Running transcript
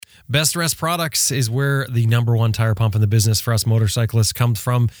Best Rest Products is where the number one tire pump in the business for us motorcyclists comes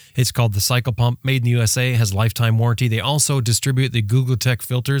from. It's called the Cycle Pump, made in the USA, has lifetime warranty. They also distribute the Google Tech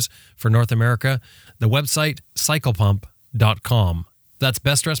filters for North America. The website, cyclepump.com. That's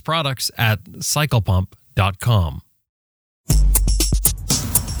Best Rest Products at cyclepump.com.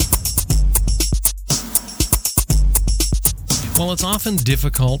 While it's often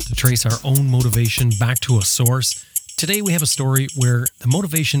difficult to trace our own motivation back to a source, today we have a story where the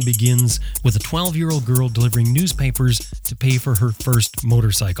motivation begins with a 12-year-old girl delivering newspapers to pay for her first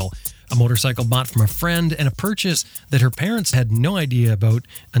motorcycle. A motorcycle bought from a friend and a purchase that her parents had no idea about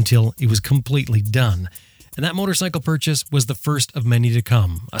until it was completely done. And that motorcycle purchase was the first of many to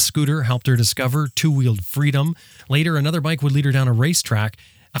come. A scooter helped her discover two-wheeled freedom. Later, another bike would lead her down a racetrack.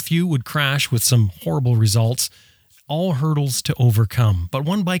 A few would crash with some horrible results. All hurdles to overcome, but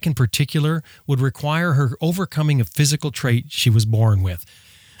one bike in particular would require her overcoming a physical trait she was born with,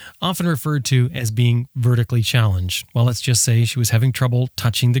 often referred to as being vertically challenged. Well, let's just say she was having trouble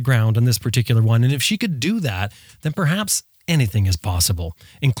touching the ground on this particular one, and if she could do that, then perhaps anything is possible,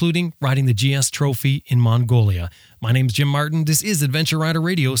 including riding the GS Trophy in Mongolia. My name's Jim Martin. This is Adventure Rider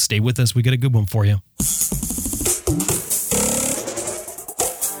Radio. Stay with us. We got a good one for you.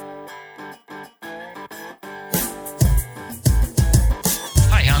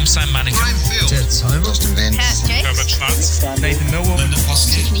 I'm Sam Manningham. Brian Field. Ted Simon. Justin Van. Cass Jakes. Herbert Schwartz. Nathan Millwall. Linda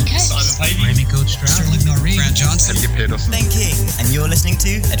Foskey. Tiffany Coates. Simon Pavey. Amy Coach Stroud. Sterling Noreen. Grant Johnson. Skip Peterson. Ben King, and you're listening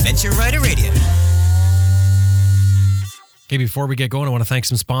to Adventure Rider Radio. Okay, before we get going, I want to thank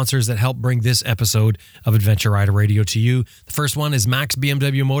some sponsors that help bring this episode of Adventure Rider Radio to you. The first one is Max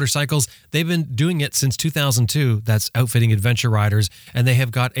BMW Motorcycles. They've been doing it since 2002. That's outfitting adventure riders, and they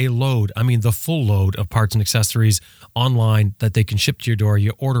have got a load, the full load of parts and accessories online that they can ship to your door.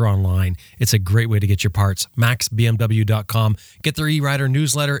 You order online. It's a great way to get your parts. MaxBMW.com. Get their e-rider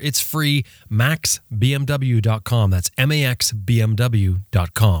newsletter. It's free. MaxBMW.com. That's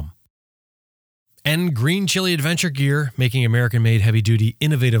MaxBMW.com. And Green Chili Adventure Gear, making American-made heavy-duty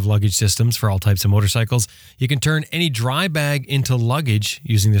innovative luggage systems for all types of motorcycles. You can turn any dry bag into luggage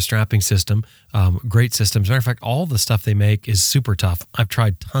using the strapping system. Great systems. Matter of fact, all the stuff they make is super tough. I've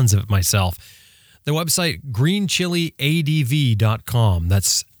tried tons of it myself. The website, greenchiliadv.com.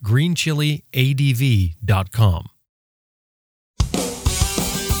 That's greenchiliadv.com.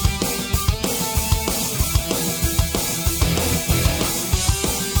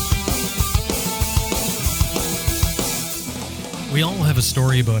 We all have a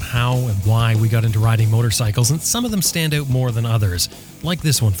story about how and why we got into riding motorcycles, and some of them stand out more than others. Like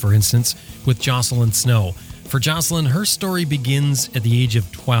this one, for instance, with Jocelin Snow. For Jocelin, her story begins at the age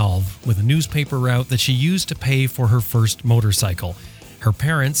of 12 with a newspaper route that she used to pay for her first motorcycle. Her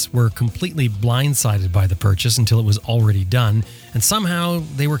parents were completely blindsided by the purchase until it was already done, and somehow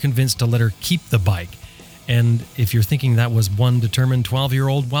they were convinced to let her keep the bike. And if you're thinking that was one determined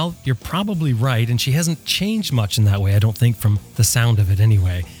 12-year-old, well, you're probably right, and she hasn't changed much in that way, I don't think, from the sound of it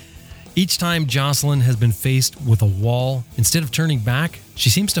anyway. Each time Jocelin has been faced with a wall, instead of turning back, she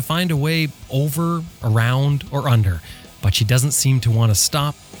seems to find a way over, around, or under, but she doesn't seem to want to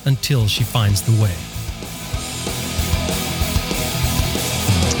stop until she finds the way.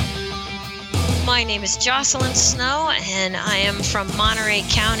 My name is Jocelin Snow, and I am from Monterey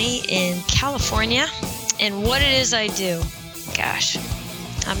County in California. And what it is I do, gosh,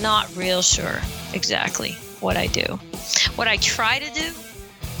 I'm not real sure exactly what I do. What I try to do,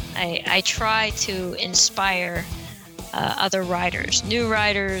 I try to inspire other riders, new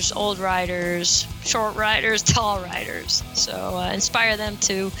riders, old riders, short riders, tall riders. So inspire them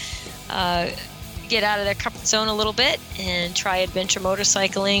to get out of their comfort zone a little bit and try adventure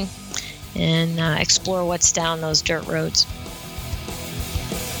motorcycling and explore what's down those dirt roads.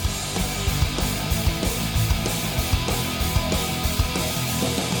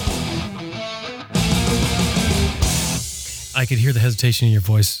 I could hear the hesitation in your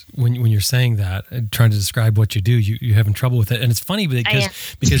voice when you're saying that, trying to describe what you do. You're having trouble with it. And it's funny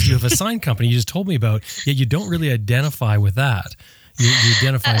because you have a sign company you just told me about, yet you don't really identify with that. You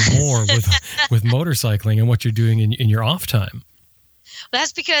identify more with motorcycling and what you're doing in your off time.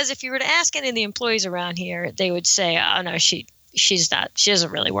 That's because if you were to ask any of the employees around here, they would say, oh, no, she doesn't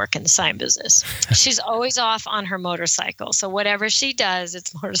really work in the sign business. She's always off on her motorcycle. So whatever she does,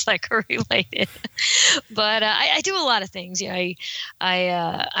 it's motorcycle related. But I do a lot of things. I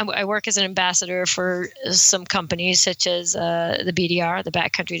work as an ambassador for some companies such as the BDR, the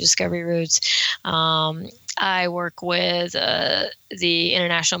Backcountry Discovery Routes. I work with the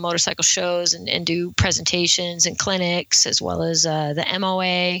international motorcycle shows and do presentations and clinics, as well as the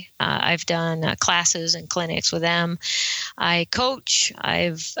MOA. I've done classes and clinics with them. I coach.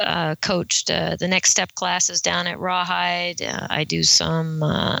 I've coached the Next Step classes down at Rawhide. I do some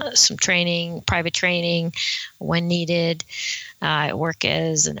training, private training when needed. I work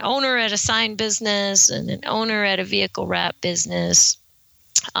as an owner at a sign business and an owner at a vehicle wrap business.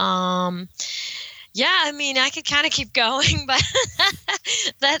 Yeah, I mean, I could kind of keep going, but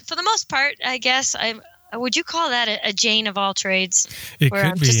that for the most part, I guess would you call that a Jane of all trades? It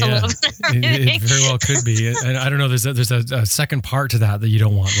could be, yeah. It very well could be. And I don't know, there's a second part to that you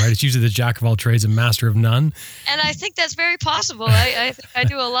don't want, right? It's usually the jack of all trades and master of none. And I think that's very possible. I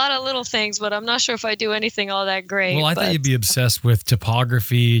do a lot of little things, but I'm not sure if I do anything all that great. Well, I thought you'd be obsessed with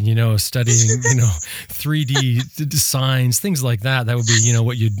topography and, studying, 3D signs, things like that. That would be,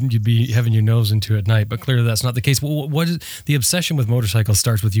 what you'd be having your nose into at night. But clearly that's not the case. Well, what is the obsession with motorcycles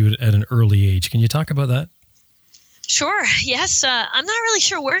starts with you at an early age? Can you talk about that? Sure. Yes. I'm not really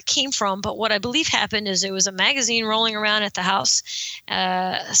sure where it came from, but what I believe happened is it was a magazine rolling around at the house.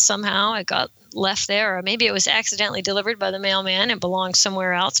 Somehow it got left there, or maybe it was accidentally delivered by the mailman. It belonged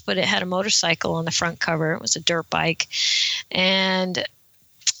somewhere else, but it had a motorcycle on the front cover. It was a dirt bike. And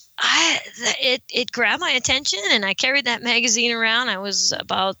it grabbed my attention, and I carried that magazine around. I was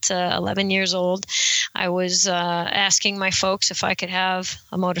about 11 years old. I was asking my folks if I could have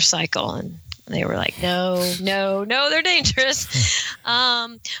a motorcycle, and they were like, no, they're dangerous.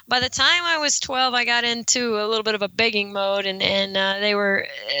 By the time I was 12, I got into a little bit of a begging mode, and they were,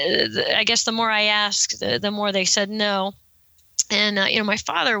 I guess the more I asked, the more they said no. And, my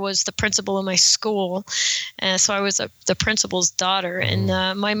father was the principal of my school, so I was the principal's daughter. And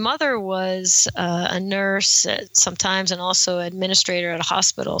my mother was a nurse sometimes and also administrator at a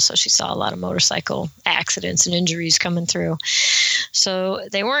hospital, so she saw a lot of motorcycle accidents and injuries coming through. So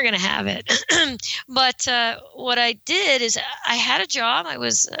they weren't going to have it. But what I did is I had a job.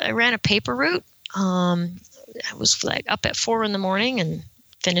 I ran a paper route. I was like up at 4 a.m. and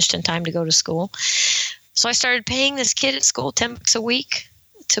finished in time to go to school. So I started paying this kid at school $10 a week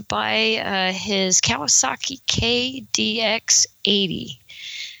to buy his Kawasaki KDX 80.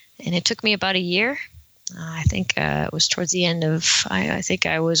 And it took me about a year. I think it was towards the end of, I think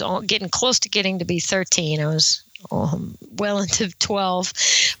I was getting close to getting to be 13. I was well into 12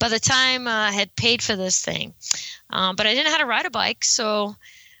 by the time I had paid for this thing. But I didn't know how to ride a bike, so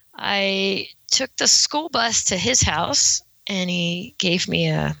I took the school bus to his house, and he gave me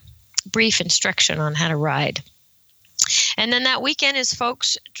a brief instruction on how to ride. And then that weekend, his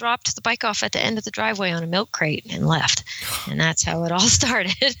folks dropped the bike off at the end of the driveway on a milk crate and left. And that's how it all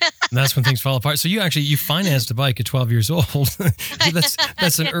started. That's when things fall apart. So you financed a bike at 12 years old.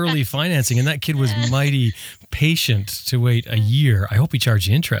 That's an early financing. And that kid was mighty patient to wait a year. I hope he charged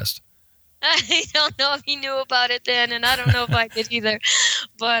you interest. I don't know if he knew about it then, and I don't know if I did either.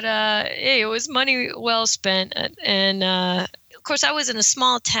 But it was money well spent. And of course, I was in a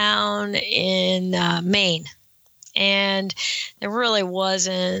small town in Maine, and there really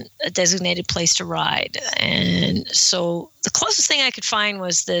wasn't a designated place to ride. And so the closest thing I could find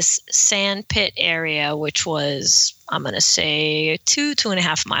was this sand pit area, which was, I'm going to say,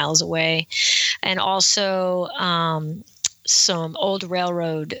 2.5 miles away, and also some old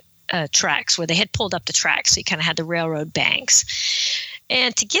railroad tracks where they had pulled up the tracks. So you kind of had the railroad banks.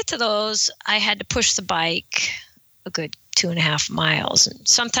 And to get to those, I had to push the bike a good 2.5 miles. And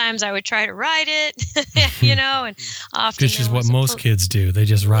sometimes I would try to ride it, and often. Which is what most kids do. They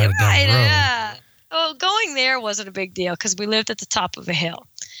just ride it down the road. Yeah. Well, going there wasn't a big deal because we lived at the top of a hill.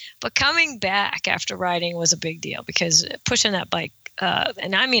 But coming back after riding was a big deal because pushing that bike,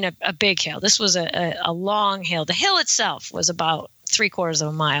 and I mean a big hill. This was a long hill. The hill itself was about 3/4 of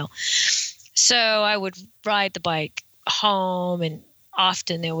a mile. So I would ride the bike home, and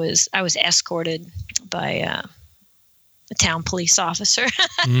often I was escorted by a town police officer.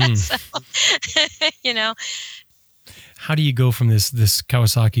 So, How do you go from this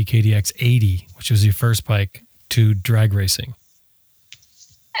Kawasaki KDX 80, which was your first bike, to drag racing?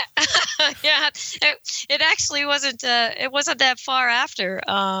 Yeah, it actually wasn't. It wasn't that far after.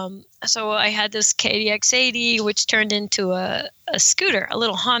 So I had this KDX 80, which turned into a scooter, a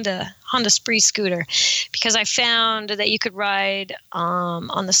little Honda Spree scooter, because I found that you could ride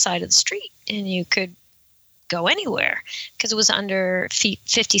on the side of the street and you could go anywhere because it was under 50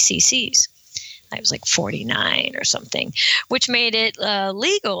 cc's. It was like 49 or something, which made it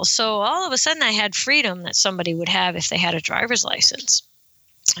legal. So all of a sudden I had freedom that somebody would have if they had a driver's license.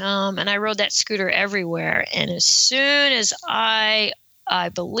 And I rode that scooter everywhere. And as soon as I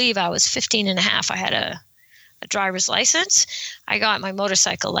believe I was 15 and a half, I had a driver's license, I got my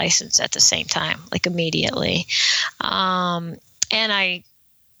motorcycle license at the same time, like immediately. And I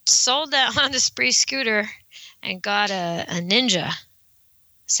sold that Honda Spree scooter and got a Ninja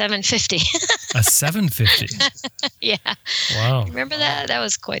 750. A 750? Yeah. Wow. Remember that? That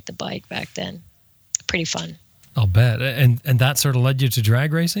was quite the bike back then. Pretty fun. I'll bet. And that sort of led you to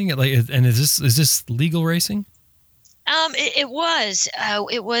drag racing? Like, and is this legal racing? It was.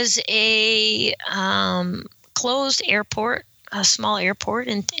 It was a closed airport, a small airport,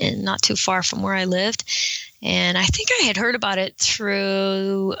 in not too far from where I lived. And I think I had heard about it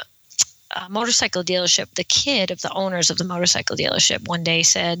through a motorcycle dealership. The kid of the owners of the motorcycle dealership one day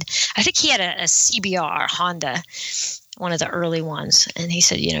said, I think he had a CBR Honda, one of the early ones. And he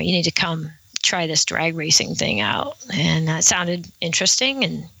said, you need to come try this drag racing thing out. And it sounded interesting,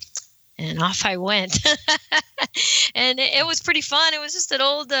 and off I went. And it was pretty fun. It was just an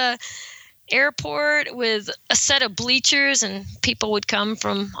old airport with a set of bleachers, and people would come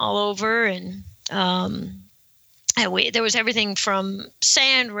from all over. And there was everything from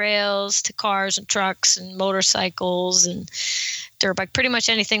sand rails to cars and trucks and motorcycles and dirt bike, pretty much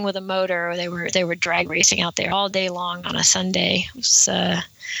anything with a motor. They were drag racing out there all day long on a Sunday. It was, I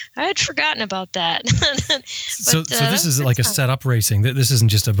had forgotten about that. So this is like a setup racing. This isn't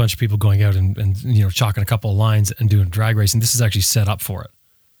just a bunch of people going out and chalking a couple of lines and doing drag racing. This is actually set up for it.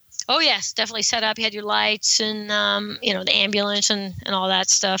 Oh yes, definitely set up. You had your lights and the ambulance and all that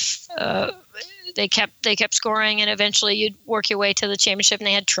stuff. They kept scoring, and eventually you'd work your way to the championship, and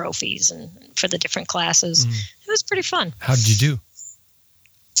they had trophies and for the different classes. It was pretty fun. How did you do?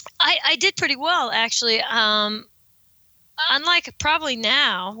 I did pretty well, actually. Unlike probably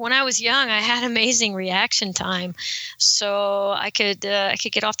now, when I was young, I had amazing reaction time, so I could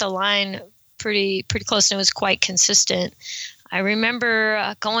get off the line pretty close, and it was quite consistent. I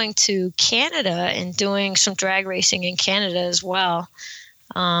remember going to Canada and doing some drag racing in Canada as well,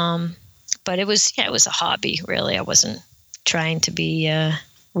 but it was a hobby, really. I wasn't trying to be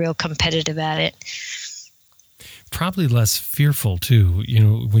real competitive at it. Probably less fearful too.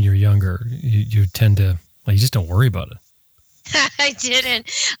 When you're younger, you tend to you just don't worry about it. I didn't.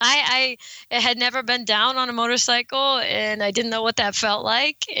 I had never been down on a motorcycle, and I didn't know what that felt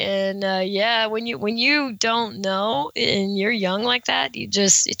like. And when you don't know and you're young like that, you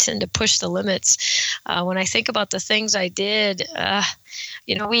tend to push the limits. When I think about the things I did,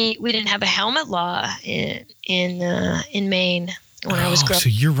 we didn't have a helmet law in Maine when I was growing up. So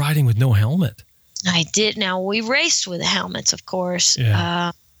you're riding with no helmet? I did. Now, we raced with helmets, of course.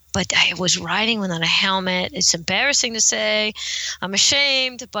 Yeah. But I was riding without a helmet. It's embarrassing to say. I'm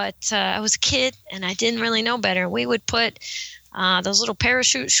ashamed, but I was a kid and I didn't really know better. We would put those little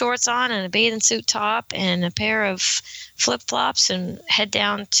parachute shorts on and a bathing suit top and a pair of flip-flops and head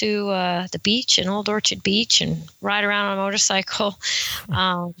down to the beach in Old Orchard Beach and ride around on a motorcycle.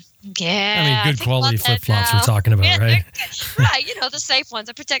 Good quality flip-flops we're talking about, right? Right, the safe ones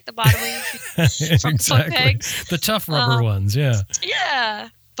that protect the bottom from the foot pegs. The tough rubber ones, yeah. Yeah.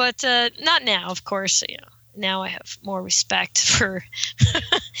 But not now, of course. Now I have more respect for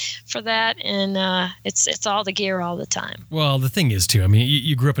that, and it's all the gear all the time. Well, the thing is, too, I mean,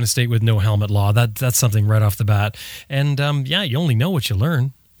 you grew up in a state with no helmet law. That's something right off the bat, and you only know what you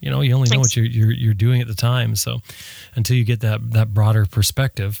learn. You only know what you're doing at the time. So until you get that broader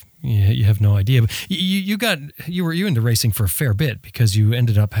perspective, you have no idea. But you were into racing for a fair bit because you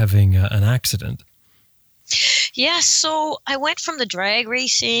ended up having an accident. Yeah, so I went from the drag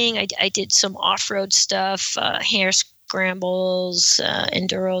racing. I did some off-road stuff, hair scrambles,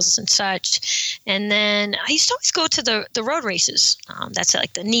 enduros and such. And then I used to always go to the road races. That's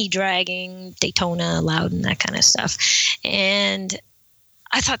like the knee dragging, Daytona, Loudon, that kind of stuff. And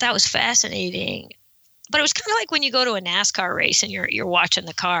I thought that was fascinating. But it was kind of like when you go to a NASCAR race and you're watching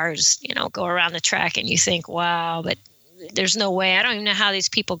the cars, go around the track, and you think, wow, but there's no way. I don't even know how these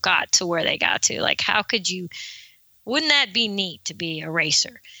people got to where they got to. Like, how could you? Wouldn't that be neat to be a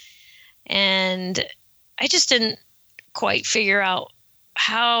racer? And I just didn't quite figure out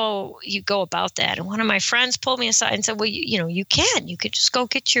how you go about that. And one of my friends pulled me aside and said, well, you could just go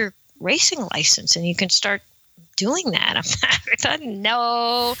get your racing license and you can start doing that. I thought,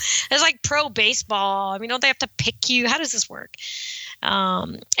 no, it's like pro baseball. I mean, don't they have to pick you? How does this work?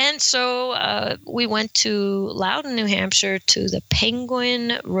 And so we went to Loudon, New Hampshire, to the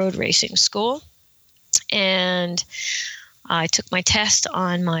Penguin Road Racing School, and I took my test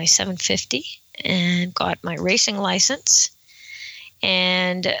on my 750 and got my racing license.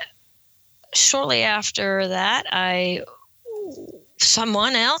 And shortly after that, I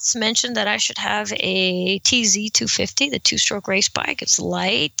someone else mentioned that I should have a TZ250, the two-stroke race bike. It's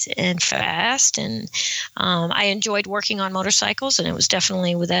light and fast, and I enjoyed working on motorcycles, and it was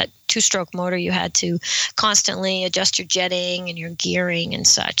definitely with that two-stroke motor, you had to constantly adjust your jetting and your gearing and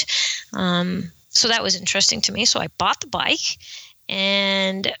such. So that was interesting to me. So I bought the bike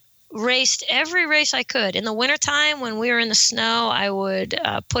and raced every race I could. In the wintertime, when we were in the snow, I would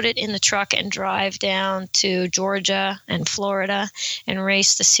put it in the truck and drive down to Georgia and Florida and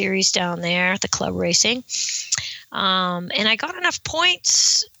race the series down there, the club racing. And I got enough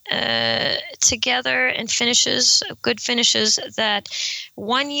points together and good finishes, that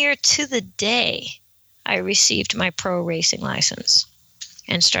 1 year to the day, I received my pro racing license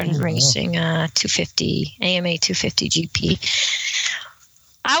and started racing 250, AMA 250 GP.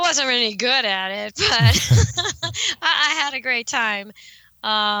 I wasn't really good at it, but I had a great time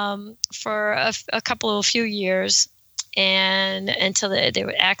for a few years, and until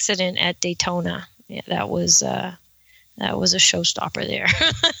the accident at Daytona. Yeah, that was a showstopper there.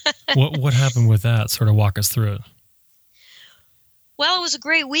 What happened with that? Sort of walk us through it. Well, it was a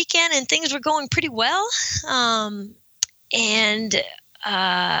great weekend, and things were going pretty well. And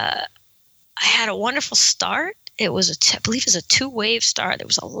I had a wonderful start. It was I believe it was a 2-wave start. There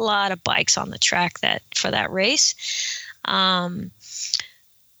was a lot of bikes on the track for that race. Earlier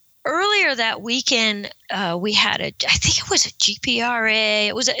that weekend, we had I think it was a GPRA.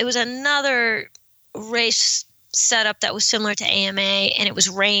 It was another race setup that was similar to AMA, and it was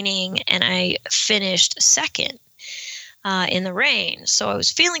raining, and I finished second in the rain. So I was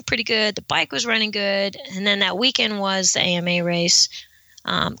feeling pretty good. The bike was running good, and then that weekend was the AMA race.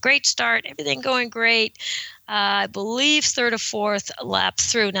 Great start, everything going great. I believe third or fourth lap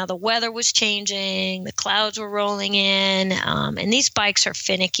through. Now the weather was changing, the clouds were rolling in, and these bikes are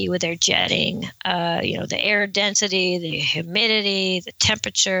finicky with their jetting. The air density, the humidity, the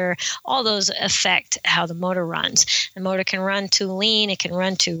temperature, all those affect how the motor runs. The motor can run too lean, it can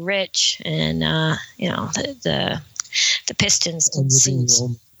run too rich, and the pistons can seize.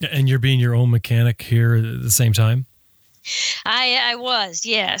 And you're being your own mechanic here at the same time? I was,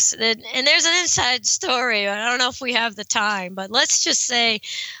 yes. And there's an inside story. I don't know if we have the time, but let's just say...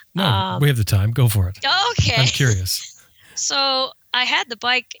 No, we have the time. Go for it. Okay. I'm curious. So I had the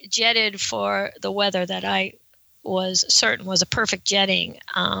bike jetted for the weather that I was certain was a perfect jetting.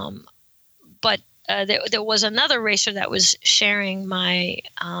 But there was another racer that was sharing my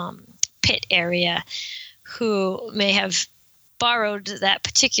pit area who may have borrowed that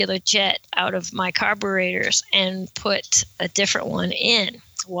particular jet out of my carburetors and put a different one in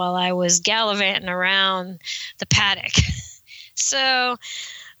while I was gallivanting around the paddock. So,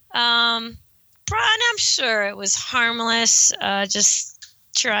 I'm sure it was harmless, just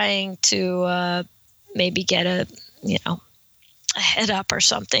trying to maybe get a head up or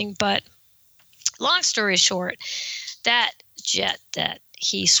something. But long story short, that jet that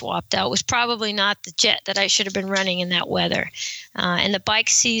he swapped out was probably not the jet that I should have been running in that weather. And the bike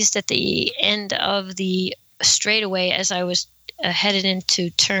seized at the end of the straightaway as I was headed into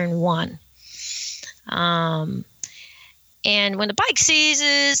turn 1. And when the bike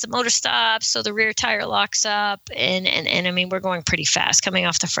seizes, the motor stops, so the rear tire locks up, and I mean, we're going pretty fast coming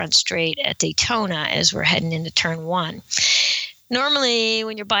off the front straight at Daytona as we're heading into turn 1. Normally,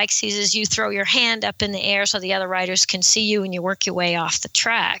 when your bike seizes, you throw your hand up in the air so the other riders can see you and you work your way off the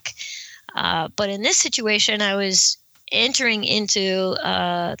track. But in this situation, I was entering into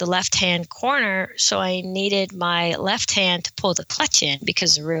the left-hand corner, so I needed my left hand to pull the clutch in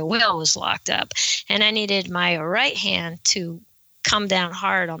because the rear wheel was locked up. And I needed my right hand to come down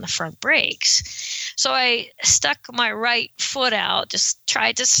hard on the front brakes. So I stuck my right foot out, just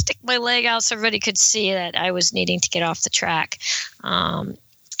tried to stick my leg out so everybody could see that I was needing to get off the track. And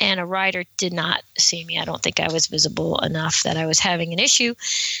a rider did not see me. I don't think I was visible enough that I was having an issue.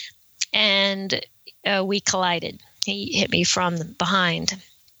 And we collided. He hit me from behind.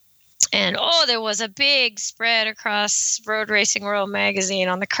 And, there was a big spread across Road Racing World magazine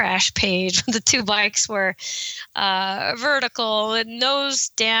on the crash page. The two bikes were vertical, and nose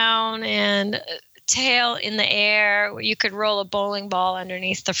down and tail in the air. You could roll a bowling ball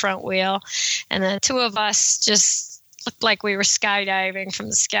underneath the front wheel. And the two of us just looked like we were skydiving from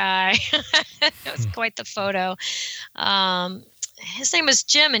the sky. It was quite the photo. His name was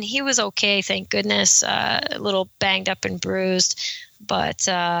Jim, and he was okay, thank goodness, a little banged up and bruised. But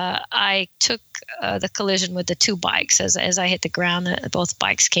I took the collision with the two bikes as I hit the ground. Both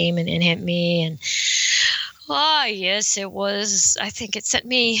bikes came and hit me. And, yes, it was, I think it sent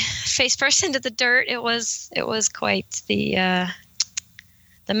me face first into the dirt. It was quite the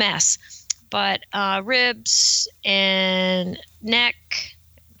mess. but ribs and neck,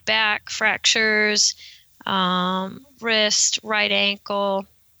 back fractures, wrist, right ankle,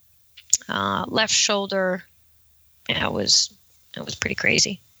 left shoulder. Yeah, it was pretty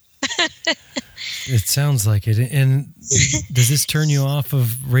crazy. It sounds like it. And does this turn you off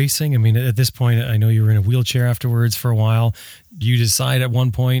of racing? I mean, at this point, I know you were in a wheelchair afterwards for a while. Do you decide at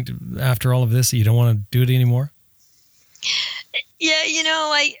one point after all of this that you don't want to do it anymore? Yeah,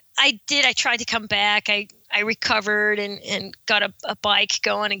 I did. I tried to come back. I recovered and got a bike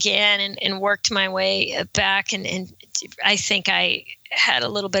going again and worked my way back. And I think I had a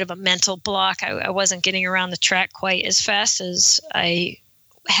little bit of a mental block. I wasn't getting around the track quite as fast as I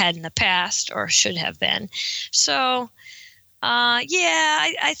had in the past or should have been. So, I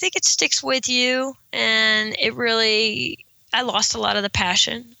think it sticks with you. And I lost a lot of the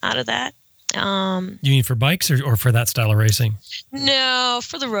passion out of that. You mean for bikes or for that style of racing? No,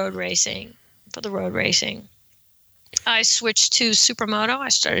 for the road racing. I switched to supermoto. I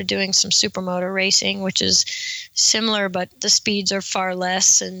started doing some supermoto racing, which is similar, but the speeds are far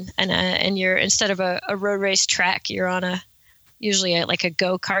less. And you're, instead of a road race track, you're on usually like a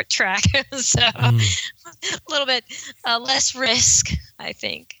go-kart track. So a little bit less risk, I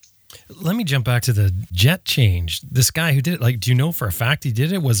think. Let me jump back to the jet change. This guy who did it, do you know for a fact he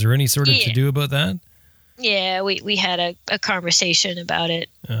did it? Was there any sort of to-do about that? Yeah, we had a conversation about it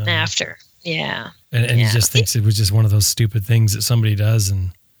after. Yeah. And he just thinks it was just one of those stupid things that somebody does. And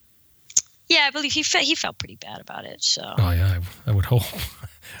yeah, I believe he felt pretty bad about it. So. Oh yeah, I would hope.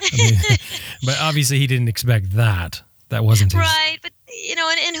 But obviously he didn't expect that. That wasn't his. Right, but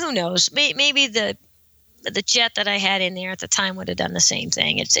and who knows? Maybe the jet that I had in there at the time would have done the same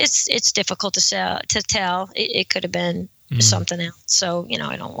thing. It's difficult to tell. It could have been something else. So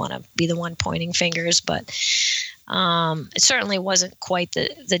I don't want to be the one pointing fingers, but it certainly wasn't quite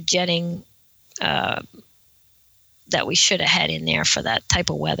the jetting that we should have had in there for that type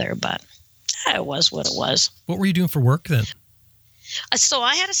of weather. But it was what it was. What were you doing for work then? So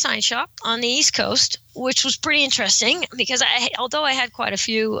I had a sign shop on the East Coast, which was pretty interesting because although I had quite a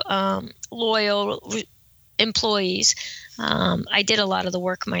few loyal employees, I did a lot of the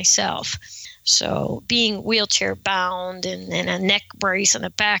work myself. So being wheelchair bound and a neck brace and a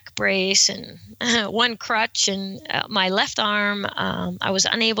back brace and one crutch and my left arm, I was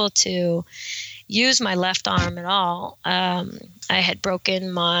unable to use my left arm at all. I had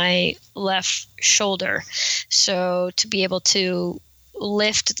broken my left shoulder. So to be able to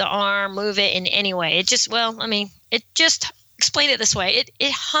lift the arm, move it in any way, explain it this way.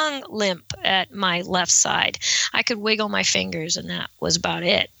 It hung limp at my left side. I could wiggle my fingers and that was about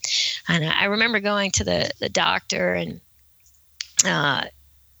it. And I remember going to the doctor and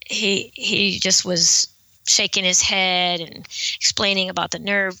he just was shaking his head and explaining about the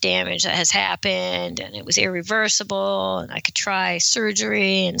nerve damage that has happened and it was irreversible and I could try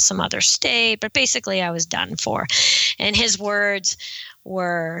surgery in some other state, but basically I was done for. And his words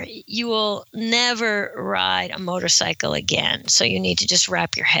were, "You will never ride a motorcycle again. So you need to just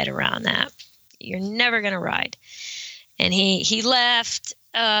wrap your head around that. You're never going to ride." And he left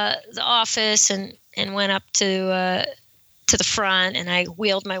the office and went up to the front, and I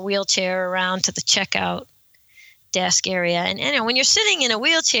wheeled my wheelchair around to the checkout desk area. And when you're sitting in a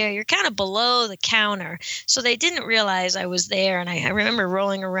wheelchair, you're kind of below the counter. So they didn't realize I was there. And I remember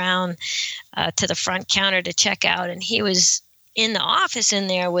rolling around to the front counter to check out, and he was in the office in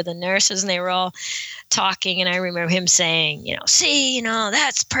there with the nurses, and they were all talking. And I remember him saying, "See,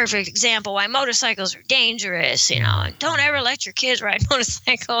 that's a perfect example why motorcycles are dangerous, and don't ever let your kids ride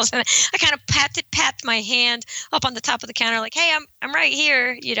motorcycles." And I kind of papped my hand up on the top of the counter like, "Hey, I'm right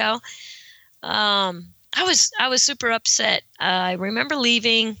here," I was super upset. I remember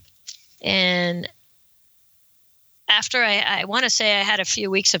leaving, and after I want to say I had a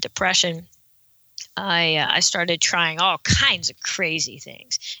few weeks of depression, I started trying all kinds of crazy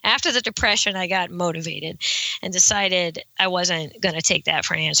things. After the depression, I got motivated and decided I wasn't going to take that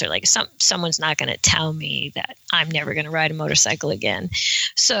for an answer. Like someone's not going to tell me that I'm never going to ride a motorcycle again.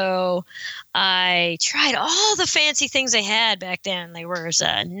 So I tried all the fancy things they had back then. There was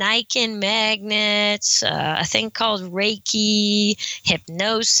Nike magnets, a thing called Reiki,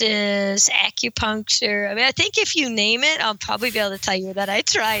 hypnosis, acupuncture. I think if you name it, I'll probably be able to tell you that I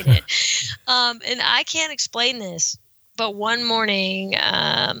tried it. And I can't explain this, but one morning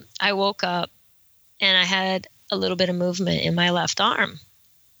I woke up and I had a little bit of movement in my left arm.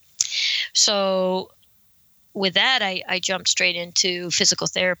 So with that, I jumped straight into physical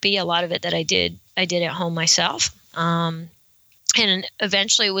therapy. A lot of it that I did at home myself, and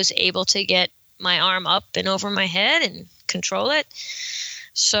eventually was able to get my arm up and over my head and control it.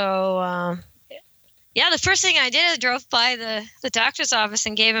 So, yeah, the first thing I did, I drove by the doctor's office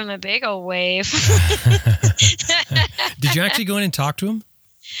and gave him a big old wave. Did you actually go in and talk to him?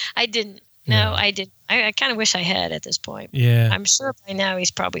 I didn't. No, I didn't. I kind of wish I had at this point. Yeah. I'm sure by now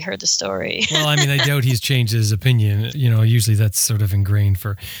he's probably heard the story. Well, I mean, I doubt he's changed his opinion. Usually that's sort of ingrained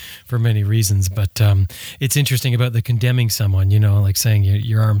for many reasons. But it's interesting about the condemning someone, like saying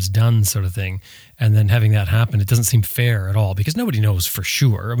your arm's done sort of thing. And then having that happen, it doesn't seem fair at all because nobody knows for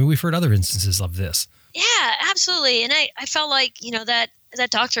sure. I mean, we've heard other instances of this. Yeah, absolutely. And I felt like,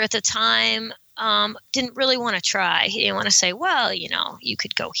 that doctor at the time didn't really want to try. He didn't want to say, well, you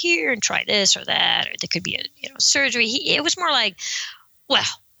could go here and try this or that, or there could be a surgery. It was more like, well,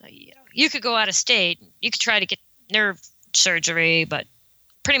 you could go out of state. You could try to get nerve surgery, but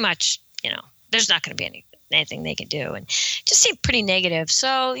pretty much, there's not going to be anything they can do. And it just seemed pretty negative.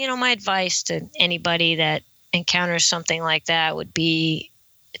 So, my advice to anybody that encounters something like that would be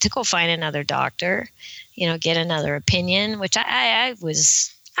to go find another doctor, get another opinion, which I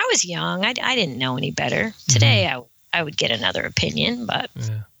was young. I didn't know any better. Today, I would get another opinion, but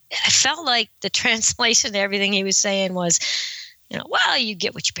I felt like the translation to everything he was saying was, well, you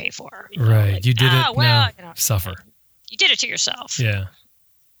get what you pay for. Right. Like, you did it. Well, suffer. You did it to yourself. Yeah.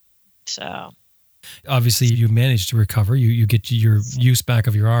 So. Obviously, you managed to recover. You get your use back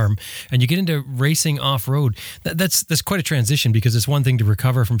of your arm, and you get into racing off-road. That's quite a transition because it's one thing to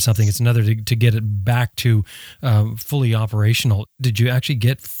recover from something. It's another to get it back to fully operational. Did you actually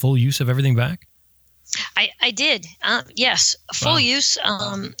get full use of everything back? I did. Yes, full use.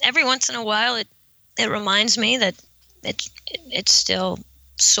 Every once in a while, it reminds me that it's still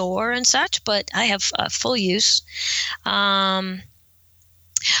sore and such, but I have full use.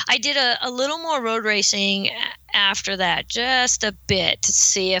 I did a little more road racing after that, just a bit, to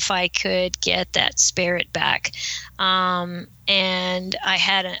see if I could get that spirit back. And I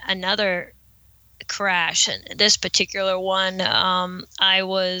had another crash, and this particular one, I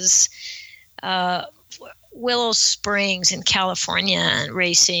was Willow Springs in California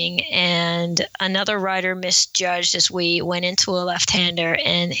racing, and another rider misjudged as we went into a left-hander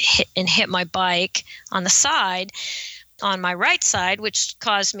and hit my bike on the side. On my right side, which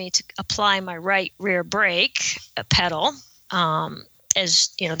caused me to apply my right rear brake pedal, as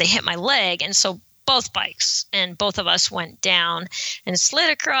they hit my leg, and so both bikes and both of us went down and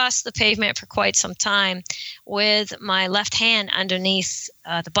slid across the pavement for quite some time with my left hand underneath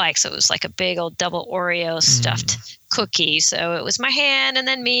the bike. So it was like a big old double Oreo stuffed cookie. So it was my hand, and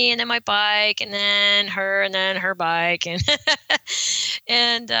then me, and then my bike, and then her bike, and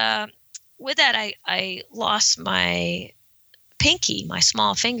and with that, I lost my pinky, my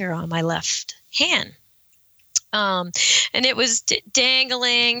small finger on my left hand. And it was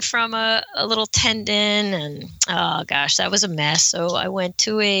dangling from a little tendon, and oh gosh, that was a mess. So I went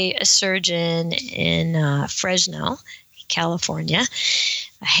to a surgeon in Fresno, California,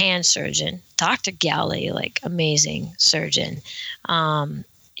 a hand surgeon, Dr. Galley, like amazing surgeon.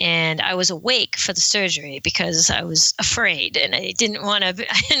 And I was awake for the surgery because I was afraid, and I didn't want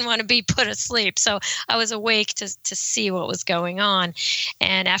to be put asleep. So I was awake to see what was going on.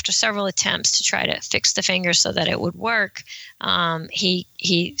 And after several attempts to try to fix the finger so that it would work,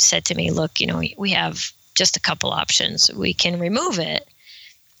 he said to me, "Look, we have just a couple options. We can remove it,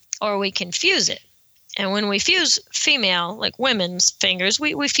 or we can fuse it. And when we fuse female, like women's fingers,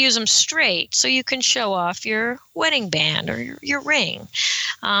 we fuse them straight so you can show off your wedding band or your ring."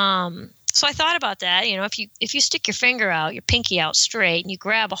 So I thought about that. If you stick your finger out, your pinky out straight, and you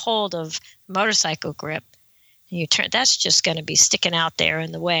grab a hold of motorcycle grip, and you turn, that's just going to be sticking out there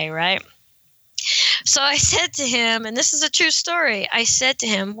in the way, right? So I said to him, and this is a true story, I said to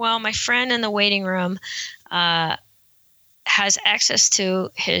him, well, my friend in the waiting room has access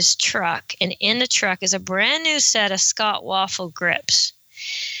to his truck, and in the truck is a brand new set of Scott Waffle grips.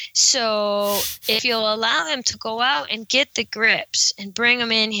 So if you'll allow him to go out and get the grips and bring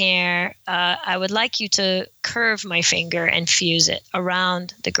them in here, I would like you to curve my finger and fuse it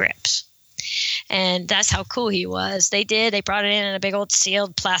around the grips. And that's how cool he was. They brought it in a big old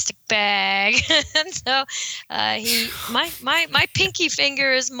sealed plastic bag. And so my pinky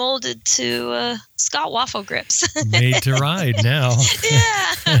finger is molded to Scott Waffle grips. Made to ride now.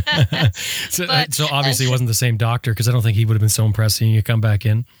 Yeah. So obviously it wasn't the same doctor, because I don't think he would have been so impressed seeing you come back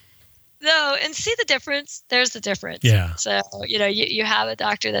in. No, and see the difference? There's the difference. Yeah. So, you have a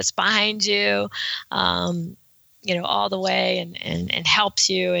doctor that's behind you, all the way and helps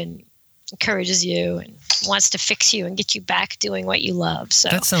you and encourages you and wants to fix you and get you back doing what you love. So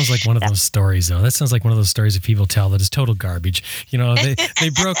that sounds like one of those stories, though. That sounds like one of those stories that people tell that is total garbage. They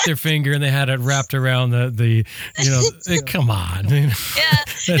broke their finger and they had it wrapped around the come on. Yeah.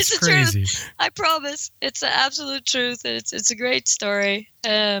 That's the crazy. truth. I promise. It's the absolute truth. It's a great story.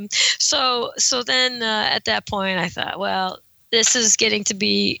 So then at that point, I thought, well, this is getting to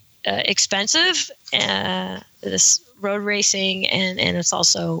be expensive. This road racing, and it's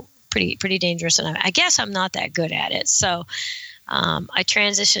also pretty dangerous. And I guess I'm not that good at it. So I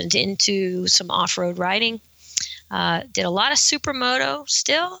transitioned into some off-road riding. Did a lot of supermoto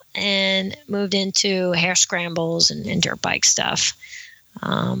still, and moved into hare scrambles and dirt bike stuff,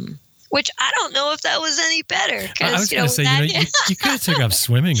 which I don't know if that was any better. I was going to say, you could have took up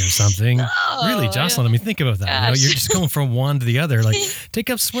swimming or something. Really, Jocelyn, I mean, think about that. You're just going from one to the other. Like, take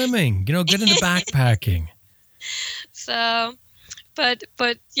up swimming, get into backpacking. So, but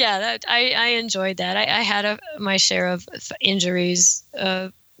yeah, I enjoyed that. I had my share of injuries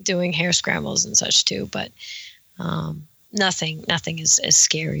doing hare scrambles and such too, but nothing is as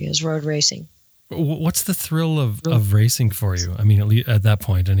scary as road racing. What's the thrill of racing for you? I mean, at least at that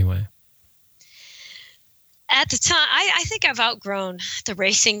point anyway. At the time, I think I've outgrown the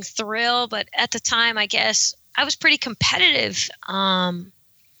racing thrill, but at the time, I guess I was pretty competitive. I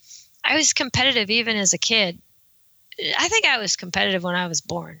was competitive even as a kid. I think I was competitive when I was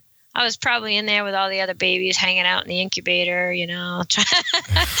born. I was probably in there with all the other babies hanging out in the incubator, trying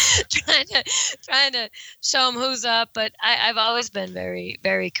to show them who's up. But I've always been very,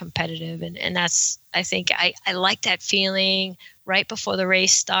 very competitive. And that's, I think I like that feeling right before the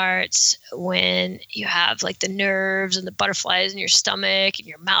race starts, when you have like the nerves and the butterflies in your stomach and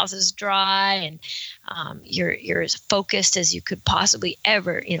your mouth is dry, and you're as focused as you could possibly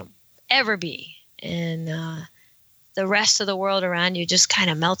ever be. And the rest of the world around you just kind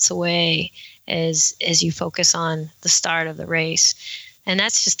of melts away as you focus on the start of the race. And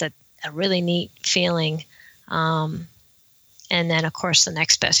that's just a really neat feeling. And then, of course, the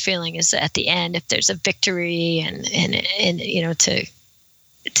next best feeling is at the end, if there's a victory and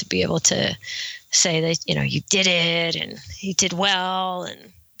to be able to say that, you did it and you did well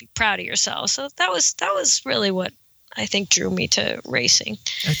and be proud of yourself. So that was really what I think drew me to racing.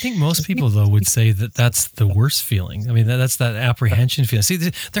 I think most people, though, would say that that's the worst feeling. I mean, that's that apprehension feeling. See,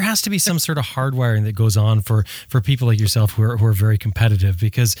 there has to be some sort of hardwiring that goes on for people like yourself who are very competitive,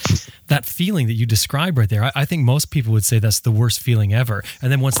 because that feeling that you described right there, I think most people would say that's the worst feeling ever.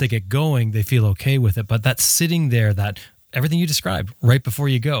 And then once they get going, they feel okay with it. But that sitting there, that everything you described right before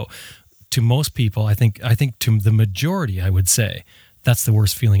you go, to most people, I think to the majority, I would say, that's the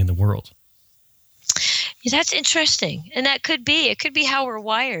worst feeling in the world. Yeah, that's interesting, and it could be how we're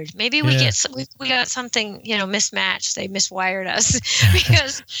wired. Maybe we got something mismatched. They miswired us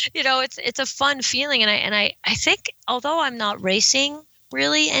because it's a fun feeling, and I think, although I'm not racing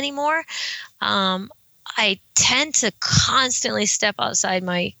really anymore, I tend to constantly step outside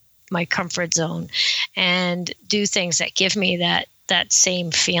my comfort zone and do things that give me that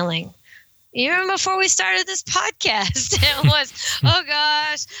same feeling. Even before we started this podcast, it was, oh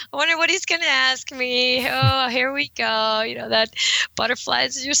gosh, I wonder what he's going to ask me. Oh, here we go. That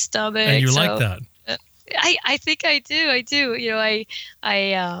butterflies in your stomach. And you like that? I think I do. I do.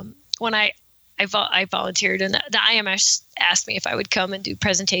 When I volunteered, and the IMS asked me if I would come and do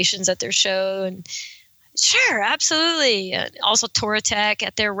presentations at their show, and sure, absolutely. Also, Touratech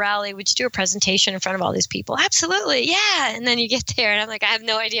at their rally, would you do a presentation in front of all these people? Absolutely, yeah. And then you get there, and I'm like, I have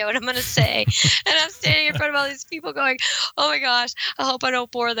no idea what I'm going to say. And I'm standing in front of all these people going, oh my gosh, I hope I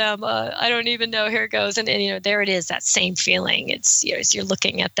don't bore them. I don't even know. Here it goes. And there it is, that same feeling. It's, you're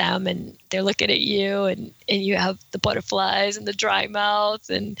looking at them, and they're looking at you, and you have the butterflies and the dry mouth.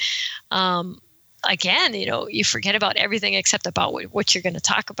 And again, you forget about everything except about what you're going to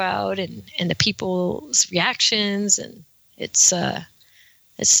talk about and the people's reactions. And it's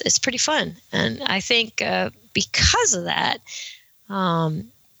pretty fun. And I think because of that, I'm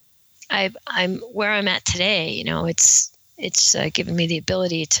where I'm at today. It's given me the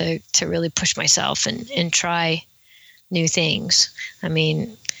ability to really push myself and try new things. I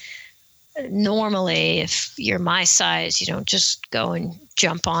mean, normally if you're my size, you don't just go and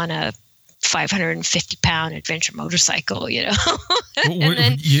jump on a 550-pound adventure motorcycle,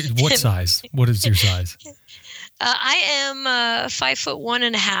 What size? What is your size? I am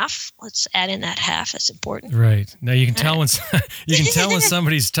 5'1.5". Let's add in that half. That's important. Right. Now you can tell when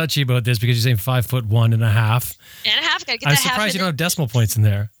somebody's touchy about this, because you're saying 5'1.5". And a half. Gotta get I'm that surprised half you don't have decimal points in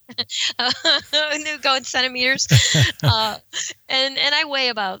there. Go in centimeters. And I weigh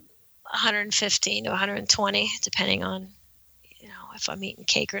about 115 to 120, depending on if I'm eating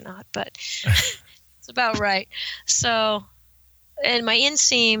cake or not, but it's about right. So, and my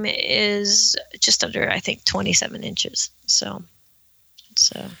inseam is just under, I think, 27 inches. So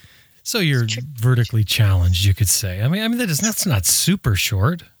it's So you're vertically challenged, you could say. I mean that's not super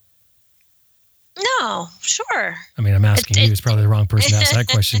short. No, sure. I mean, I'm asking you. It's probably the wrong person to ask that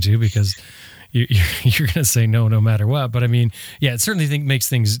question to, because you're going to say no matter what. But I mean, yeah, it certainly makes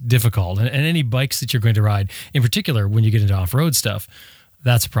things difficult. And any bikes that you're going to ride, in particular, when you get into off-road stuff,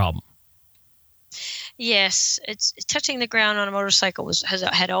 that's a problem. Yes, it's touching the ground on a motorcycle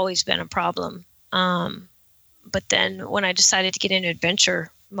had always been a problem. But then when I decided to get into adventure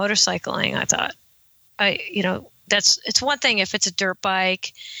motorcycling, I thought, it's one thing if it's a dirt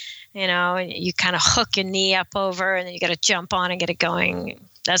bike, and you kind of hook your knee up over and then you got to jump on and get it going.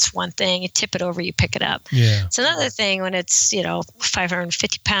 That's one thing. You tip it over, you pick it up. Yeah. It's another thing when it's,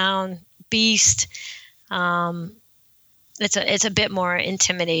 550-pound beast. It's a bit more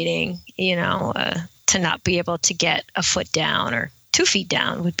intimidating, to not be able to get a foot down, or 2 feet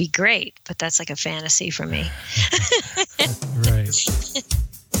down would be great, but that's like a fantasy for me. Right.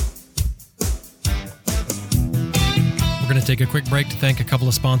 We're going to take a quick break to thank a couple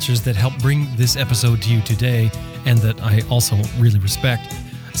of sponsors that helped bring this episode to you today, and that I also really respect.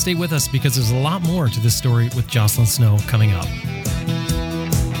 Stay with us, because there's a lot more to this story with Jocelin Snow coming up.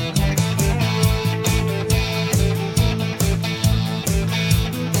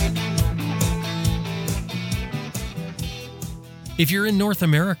 If you're in North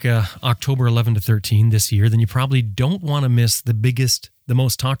America, October 11 to 13 this year, then you probably don't want to miss the biggest, the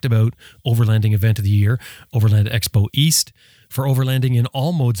most talked about overlanding event of the year, Overland Expo East. For overlanding in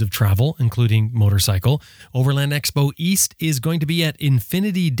all modes of travel, including motorcycle, Overland Expo East is going to be at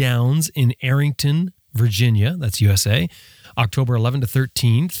Infinity Downs in Arrington, Virginia. That's USA. October 11 to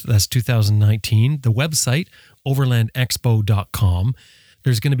 13th. That's 2019. The website, overlandexpo.com.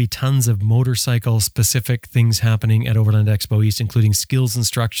 There's going to be tons of motorcycle-specific things happening at Overland Expo East, including skills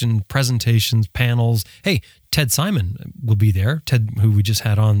instruction, presentations, panels. Hey, Ted Simon will be there. Ted, who we just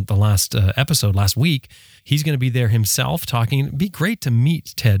had on the last episode last week, he's going to be there himself talking. It'd be great to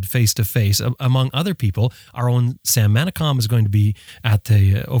meet Ted face-to-face. Among other people, our own Sam Manicom is going to be at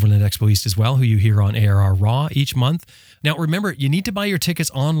the Overland Expo East as well, who you hear on ARR Raw each month. Now, remember, you need to buy your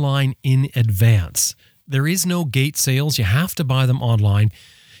tickets online in advance. There is no gate sales. You have to buy them online.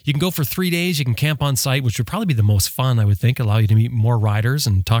 You can go for 3 days. You can camp on site, which would probably be the most fun, I would think, allow you to meet more riders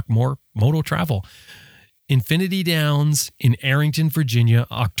and talk more moto travel. Infinity Downs in Arrington, Virginia,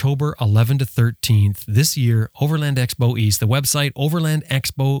 October 11 to 13th this year, Overland Expo East. The website,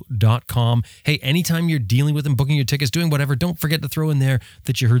 overlandexpo.com. Hey, anytime you're dealing with them, booking your tickets, doing whatever, don't forget to throw in there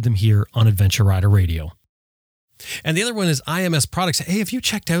that you heard them here on Adventure Rider Radio. And the other one is IMS Products. Hey, have you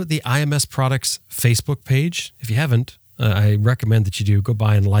checked out the IMS Products Facebook page? If you haven't, I recommend that you do. Go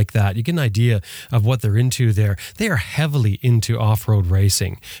by and like that. You get an idea of what they're into there. They are heavily into off-road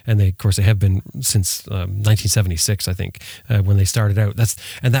racing. And they, of course, they have been since 1976, I think, when they started out.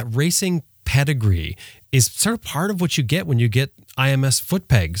 And that racing pedigree is sort of part of what you get when you get IMS foot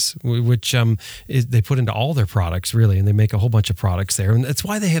pegs, which they put into all their products, really, and they make a whole bunch of products there. And that's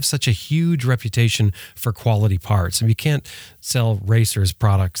why they have such a huge reputation for quality parts. And you can't sell racers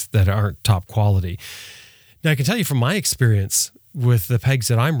products that aren't top quality. Now, I can tell you from my experience with the pegs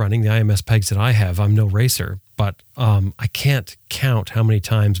that I'm running, the IMS pegs that I have, I'm no racer, but I can't count how many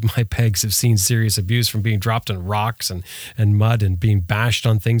times my pegs have seen serious abuse from being dropped on rocks and mud and being bashed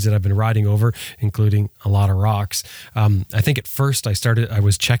on things that I've been riding over, including a lot of rocks. I think at first I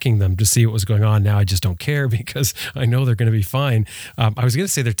was checking them to see what was going on. Now I just don't care because I know they're going to be fine. I was going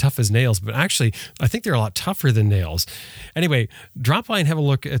to say they're tough as nails, but actually I think they're a lot tougher than nails. Anyway, drop by and have a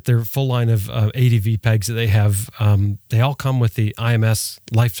look at their full line of ADV pegs that they have. They all come with the IMS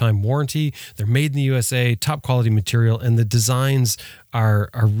lifetime warranty. They're made in the USA, top quality material, and the designs are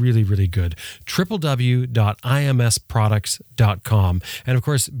really, really good. www.imsproducts.com. And of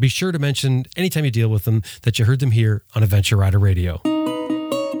course, be sure to mention anytime you deal with them that you heard them here on Adventure Rider Radio.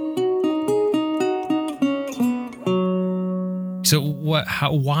 So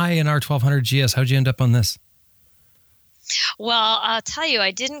why an R1200 GS? How'd you end up on this? Well, I'll tell you,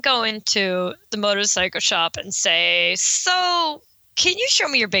 I didn't go into the motorcycle shop and say, so can you show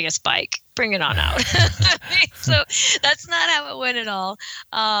me your biggest bike? Bring it on out. So that's not how it went at all.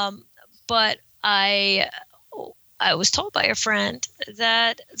 But I was told by a friend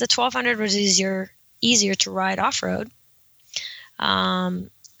that the 1200 was easier to ride off-road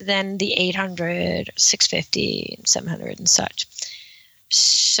than the 800, 650, 700 and such.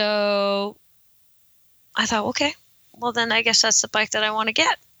 So I thought, okay, well then I guess that's the bike that I want to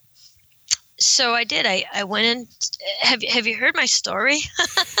get. So I did. I went in. Have you heard my story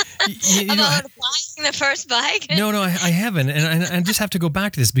about buying the first bike? No, I haven't, and I just have to go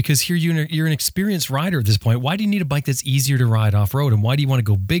back to this because here you're an experienced rider at this point. Why do you need a bike that's easier to ride off road, and why do you want to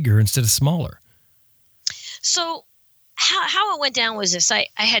go bigger instead of smaller? So how it went down was this. I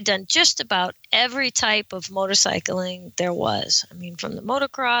had done just about every type of motorcycling there was. I mean, from the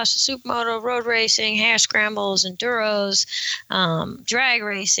motocross, supermoto, road racing, hair scrambles, enduros, drag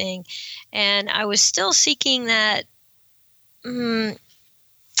racing. And I was still seeking that adrenaline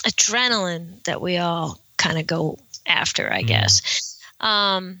that we all kind of go after, I guess.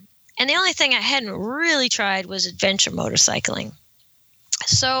 And the only thing I hadn't really tried was adventure motorcycling.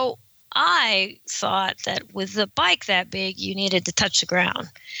 So I thought that with a bike that big, you needed to touch the ground.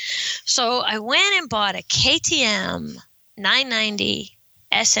 So I went and bought a KTM 990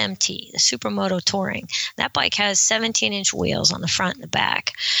 SMT, the Supermoto Touring. That bike has 17-inch wheels on the front and the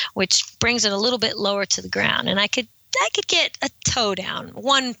back, which brings it a little bit lower to the ground. And I could get a toe down,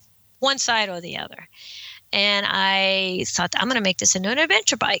 one side or the other. And I thought, I'm going to make this into an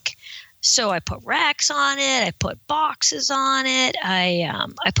adventure bike. So I put racks on it. I put boxes on it. I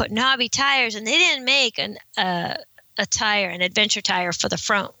put knobby tires, and they didn't make an adventure tire for the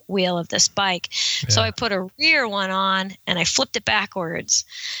front wheel of this bike. Yeah. So I put a rear one on, and I flipped it backwards.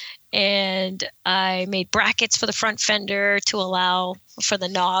 And I made brackets for the front fender to allow for the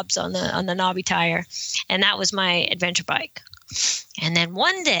knobs on the knobby tire. And that was my adventure bike. And then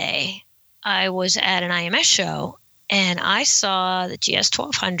one day I was at an IMS show, and I saw the GS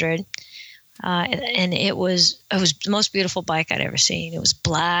 1200. And it was the most beautiful bike I'd ever seen. It was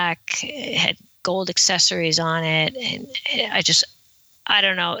black. It had gold accessories on it. And I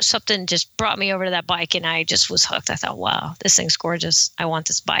don't know, something just brought me over to that bike, and I just was hooked. I thought, wow, this thing's gorgeous. I want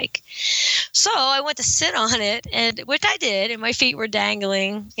this bike. So I went to sit on it, which I did, and my feet were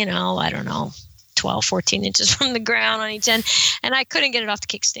dangling, I don't know, 12, 14 inches from the ground on each end. And I couldn't get it off the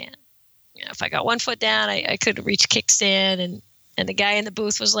kickstand. If I got one foot down, I couldn't reach kickstand. And the guy in the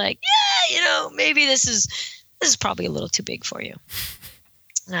booth was like, yeah, maybe this is probably a little too big for you.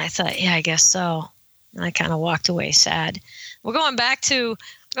 And I thought, yeah, I guess so. And I kind of walked away sad. We're going back to,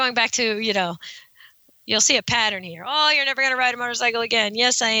 you'll see a pattern here. Oh, you're never going to ride a motorcycle again.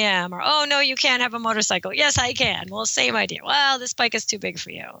 Yes, I am. Or, oh, no, you can't have a motorcycle. Yes, I can. Well, same idea. Well, this bike is too big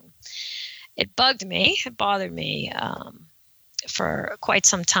for you. It bugged me. It bothered me for quite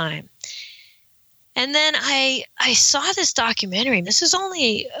some time. And then I saw this documentary. This is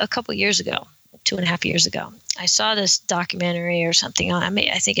only a couple years ago, 2.5 years ago. I saw this documentary or something. I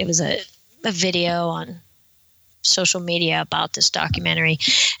think it was a video on social media about this documentary.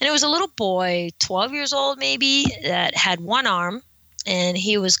 And it was a little boy, 12 years old maybe, that had one arm, and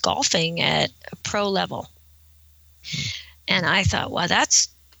he was golfing at a pro level. And I thought, wow, that's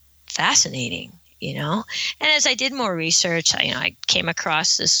fascinating. And as I did more research, I came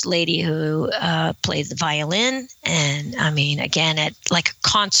across this lady who played the violin, and I mean, again, at like a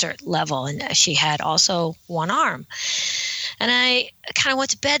concert level, and she had also one arm. And I kind of went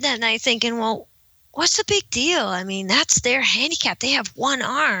to bed that night thinking, well, what's the big deal? I mean, that's their handicap. They have one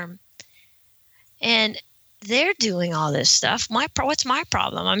arm, and they're doing all this stuff. What's my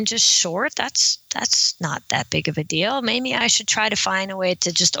problem? I'm just short. That's not that big of a deal. Maybe I should try to find a way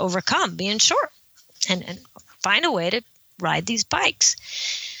to just overcome being short. And find a way to ride these bikes.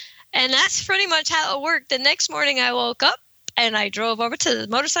 And that's pretty much how it worked. The next morning I woke up and I drove over to the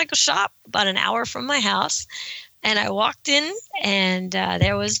motorcycle shop about an hour from my house. And I walked in, and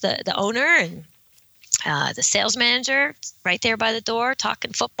there was the owner and the sales manager right there by the door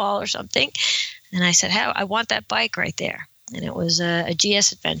talking football or something. And I said, hey, I want that bike right there. And it was a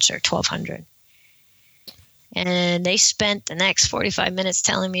GS Adventure 1200. And they spent the next 45 minutes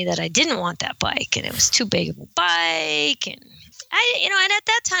telling me that I didn't want that bike, and it was too big of a bike. And and at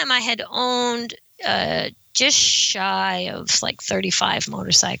that time I had owned just shy of like 35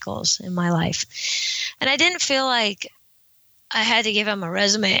 motorcycles in my life. And I didn't feel like I had to give them a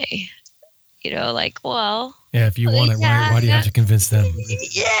resume, well. Yeah, if you want it, why do you have to convince them?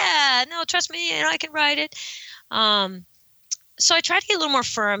 Yeah, no, trust me, I can ride it. So I tried to get a little more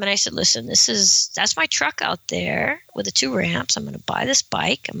firm, and I said, listen, that's my truck out there with the 2 ramps. I'm going to buy this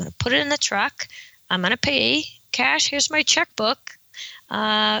bike. I'm going to put it in the truck. I'm going to pay cash. Here's my checkbook.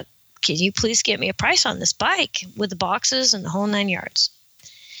 Can you please get me a price on this bike with the boxes and the whole 9 yards?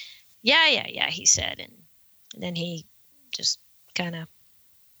 Yeah, he said. And then he just kind of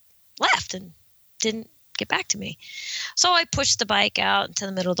left and didn't get back to me. So I pushed the bike out into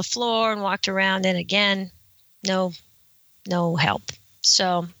the middle of the floor and walked around, and again, no help.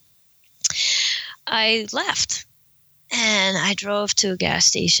 So I left, and I drove to a gas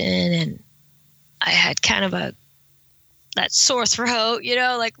station, and I had kind of that sore throat,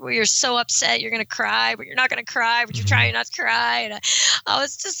 like where you're so upset you're going to cry, but you're not going to cry, but you're trying not to cry. And I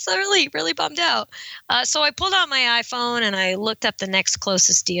was just really, really bummed out. So I pulled out my iPhone and I looked up the next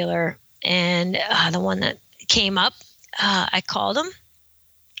closest dealer, and the one that came up, I called him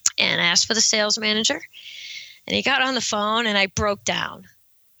and asked for the sales manager, and he got on the phone, and I broke down.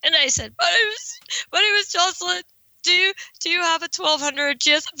 And I said, my name is Jocelin. Do you have a 1200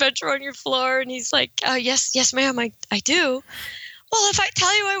 GS Adventure on your floor? And he's like, yes, ma'am, I do. Well, if I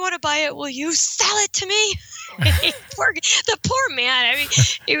tell you I want to buy it, will you sell it to me? The poor man. I mean,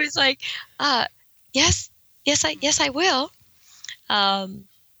 he was like, yes, I will.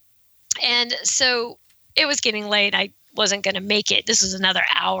 And so it was getting late. I wasn't going to make it. This was another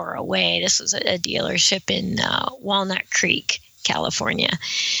hour away. This was a dealership in Walnut Creek, California,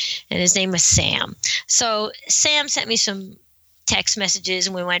 and his name was Sam. So Sam sent me some text messages,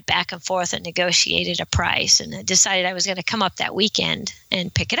 and we went back and forth and negotiated a price, and I decided I was going to come up that weekend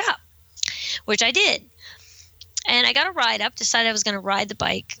and pick it up, which I did. And I got a ride up, decided I was going to ride the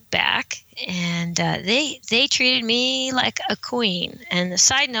bike back, and they treated me like a queen. And the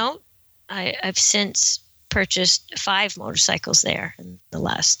side note, I've since purchased 5 motorcycles there in the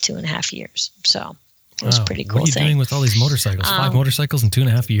last 2.5 years. So it was pretty cool. What are you doing with all these motorcycles? 5 motorcycles in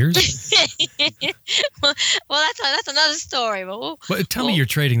 2.5 years? well, that's another story. But tell me you're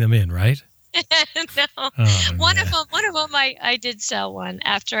trading them in, right? No. Oh, one of them, I did sell one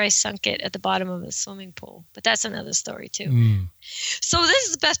after I sunk it at the bottom of a swimming pool. But that's another story too. So this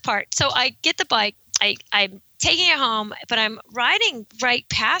is the best part. So I get the bike. I'm taking it home, but I'm riding right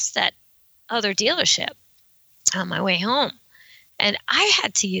past that other dealership on my way home, and I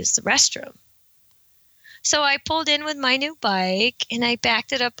had to use the restroom. So I pulled in with my new bike, and I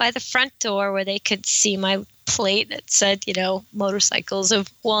backed it up by the front door where they could see my plate that said, Motorcycles of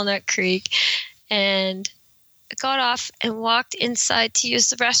Walnut Creek, and I got off and walked inside to use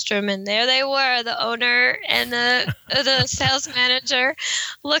the restroom, and there they were, the owner and the sales manager,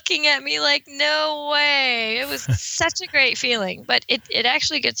 looking at me like, no way. It was such a great feeling, but it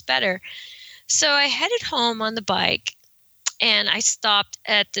actually gets better. So I headed home on the bike, and I stopped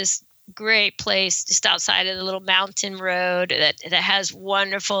at this great place just outside of the little mountain road that has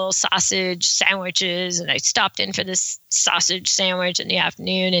wonderful sausage sandwiches. And I stopped in for this sausage sandwich in the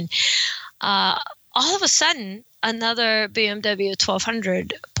afternoon. And all of a sudden, another BMW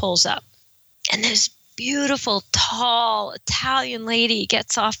 1200 pulls up. And this beautiful, tall Italian lady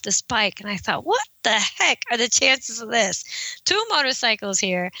gets off this bike. And I thought, what the heck are the chances of this? 2 motorcycles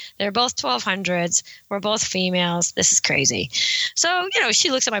here. They're both 1200s. We're both females. This is crazy. So, she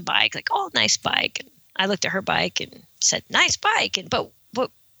looks at my bike like, oh, nice bike. And I looked at her bike and said, nice bike. But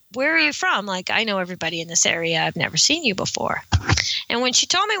where are you from? Like, I know everybody in this area. I've never seen you before. And when she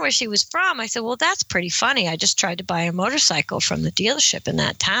told me where she was from, I said, well, that's pretty funny. I just tried to buy a motorcycle from the dealership in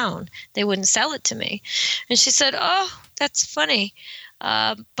that town. They wouldn't sell it to me. And she said, oh, that's funny.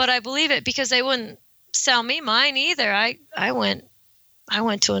 But I believe it because they wouldn't sell me mine either. I went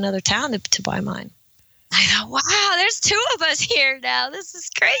to another town to buy mine. I thought, wow, there's 2 of us here now. This is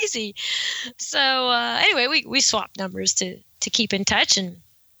crazy. So anyway, we swapped numbers to keep in touch, and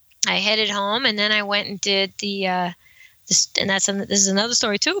I headed home, and then I went and did this is another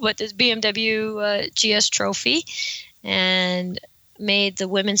story too, but this BMW GS Trophy, and made the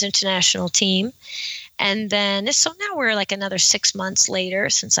women's international team. And then, so now we're like another 6 months later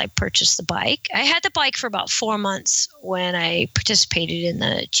since I purchased the bike. I had the bike for about 4 months when I participated in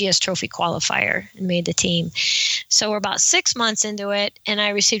the GS Trophy qualifier and made the team. So we're about 6 months into it, and I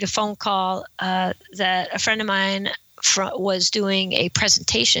received a phone call that a friend of mine was doing a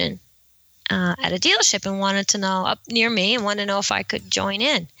presentation at a dealership and wanted to know, up near me, and wanted to know if I could join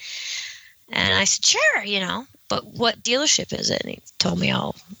in. And I said, sure, but what dealership is it? And he told me,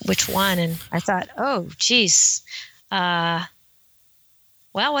 which one? And I thought, oh, geez. Well,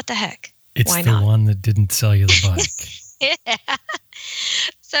 what the heck? It's Why the not? one that didn't sell you the bike. Yeah.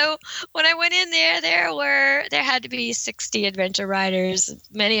 So when I went in there had to be 60 adventure riders.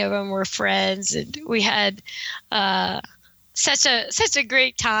 Many of them were friends, and we had such a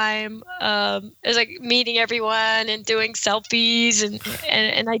great time. It was like meeting everyone and doing selfies,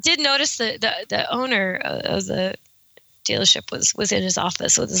 and I did notice the owner of the dealership was in his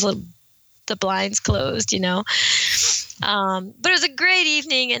office with the blinds closed, But it was a great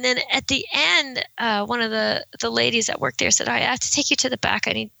evening. And then at the end, one of the ladies that worked there said, I have to take you to the back.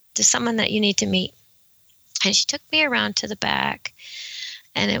 There's someone that you need to meet. And she took me around to the back,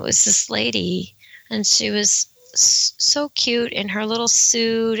 and it was this lady, and she was so cute in her little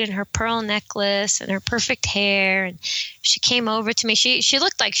suit and her pearl necklace and her perfect hair. And she came over to me. She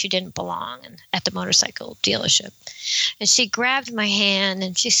looked like she didn't belong at the motorcycle dealership. And she grabbed my hand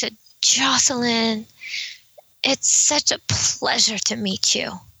and she said, "Jocelyn, it's such a pleasure to meet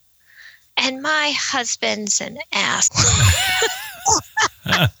you. And my husband's an ass."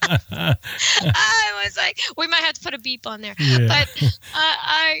 I was like, we might have to put a beep on there. Yeah. But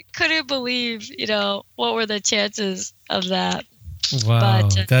I couldn't believe, what were the chances of that. Wow,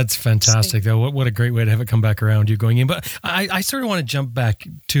 But, that's fantastic, though. What a great way to have it come back around, you going in. But I sort of want to jump back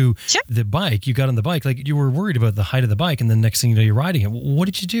to Sure. the bike. You got on the bike, like you were worried about the height of the bike, and then next thing you know, you're riding it. What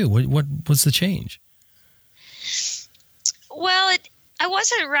did you do? What was the change? Well, I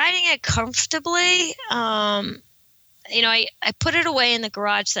wasn't riding it comfortably. I put it away in the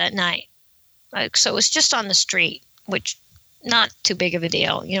garage that night. So it was just on the street, which not too big of a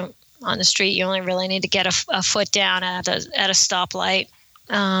deal. On the street, you only really need to get a foot down at a stoplight.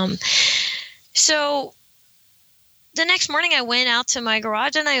 So the next morning I went out to my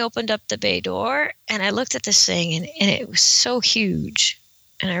garage and I opened up the bay door and I looked at this thing and it was so huge.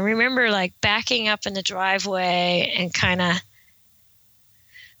 And I remember like backing up in the driveway and kind of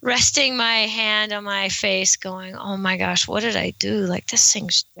resting my hand on my face going, "Oh my gosh, what did I do? Like, this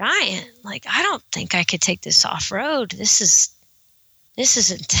thing's giant. Like, I don't think I could take this off road. This is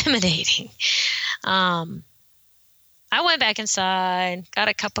intimidating." I went back inside, got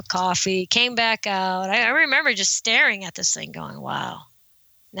a cup of coffee, came back out. I remember just staring at this thing going, wow,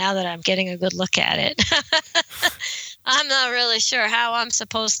 now that I'm getting a good look at it, I'm not really sure how I'm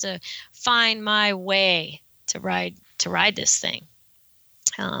supposed to find my way to ride this thing.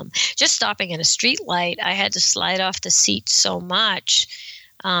 Just stopping at a street light, I had to slide off the seat so much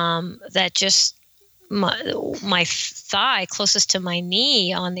that just my thigh closest to my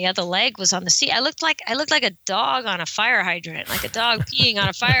knee on the other leg was on the seat. I looked like a dog on a fire hydrant, like a dog peeing on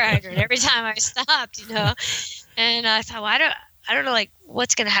a fire hydrant every time I stopped, And I thought, well, I don't know, like,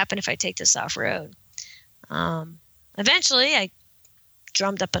 what's going to happen if I take this off road. Eventually, I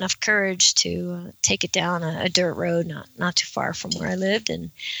drummed up enough courage to take it down a dirt road, not too far from where I lived,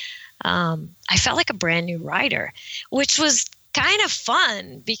 and I felt like a brand new rider, which was kind of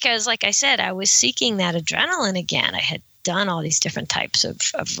fun because, like I said, I was seeking that adrenaline again. I had done all these different types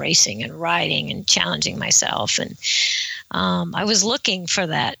of racing and riding and challenging myself, and I was looking for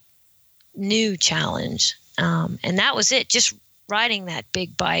that new challenge, and that was it. Just riding that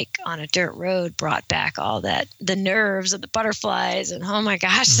big bike on a dirt road brought back all that, the nerves and the butterflies, and oh my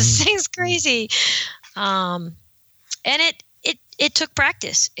gosh, this thing's crazy. And it took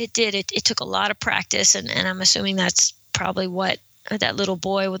practice. It did. It took a lot of practice, and I'm assuming that's probably what that little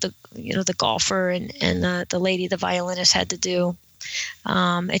boy with the golfer and the lady, the violinist, had to do.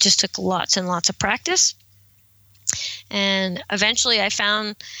 It just took lots and lots of practice, and eventually I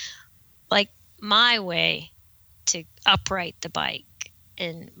found like my way to upright the bike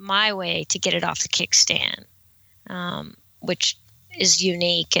and my way to get it off the kickstand, which is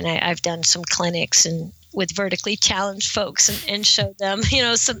unique. And I've done some clinics and with vertically challenged folks and showed them,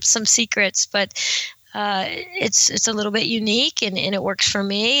 some secrets, but it's a little bit unique and it works for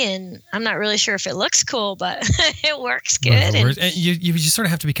me. And I'm not really sure if it looks cool, but it works good. And you just sort of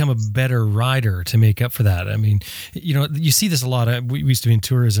have to become a better rider to make up for that. I mean, you see this a lot. We used to be in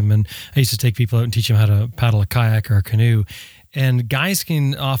tourism, and I used to take people out and teach them how to paddle a kayak or a canoe. And guys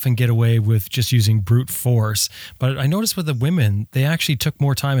can often get away with just using brute force. But I noticed with the women, they actually took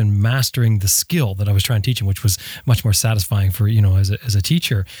more time in mastering the skill that I was trying to teach them, which was much more satisfying for, as a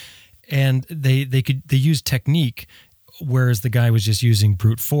teacher. And they use technique, whereas the guy was just using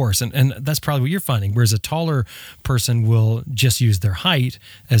brute force. And that's probably what you're finding. Whereas a taller person will just use their height,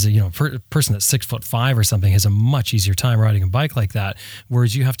 as a person that's 6'5" or something has a much easier time riding a bike like that.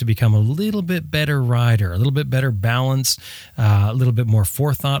 Whereas you have to become a little bit better rider, a little bit better balanced, a little bit more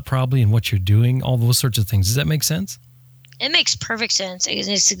forethought probably in what you're doing, all those sorts of things. Does that make sense? It makes perfect sense.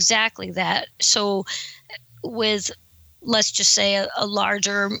 It's exactly that. So with, let's just say a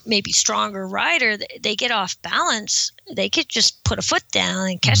larger, maybe stronger rider, they get off balance, they could just put a foot down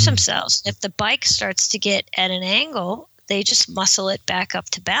and catch themselves. If the bike starts to get at an angle, they just muscle it back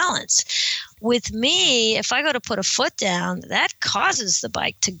up to balance. With me, if I go to put a foot down, that causes the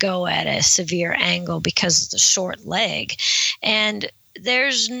bike to go at a severe angle because of the short leg. And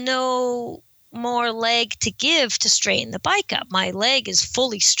there's no more leg to give to straighten the bike up. My leg is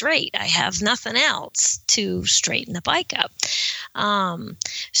fully straight. I have nothing else to straighten the bike up.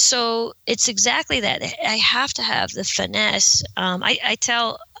 So it's exactly that. I have to have the finesse. I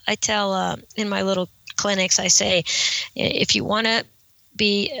tell in my little clinics, I say, if you want to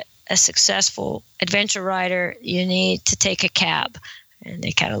be a successful adventure rider, you need to take a cab. And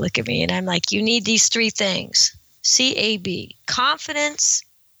they kind of look at me, and I'm like, you need these 3 things. CAB: confidence,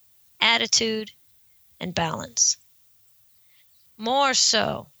 attitude, and balance. More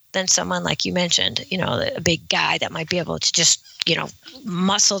so than someone like you mentioned, a big guy that might be able to just,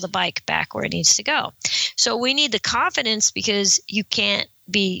 muscle the bike back where it needs to go. So we need the confidence because you can't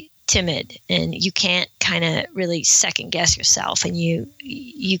be timid and you can't kind of really second guess yourself, and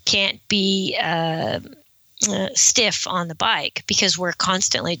you can't be stiff on the bike because we're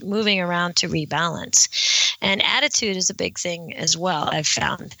constantly moving around to rebalance. And attitude is a big thing as well, I've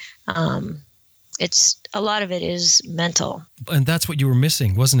found. It's a lot of it is mental. And that's what you were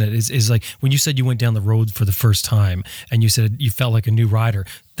missing, wasn't it? Is like when you said you went down the road for the first time and you said you felt like a new rider,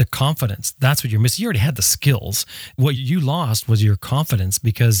 the confidence, that's what you're missing. You already had the skills. What you lost was your confidence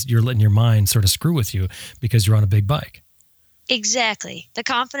because you're letting your mind sort of screw with you because you're on a big bike. Exactly. The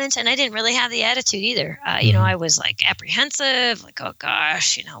confidence. And I didn't really have the attitude either. I was like apprehensive, like, oh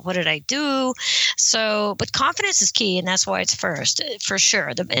gosh, what did I do? So, but confidence is key. And that's why it's first, for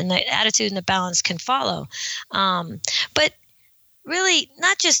sure. And the attitude and the balance can follow. But really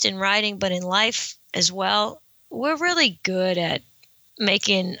not just in riding, but in life as well. We're really good at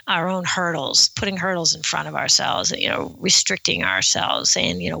making our own hurdles, putting hurdles in front of ourselves, restricting ourselves,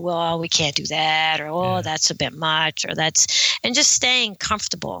 saying, well, we can't do that, or, that's a bit much, and just staying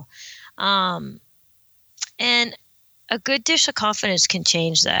comfortable. And a good dish of confidence can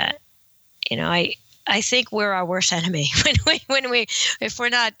change that. I think we're our worst enemy if we're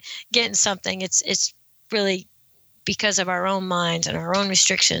not getting something, it's really because of our own minds and our own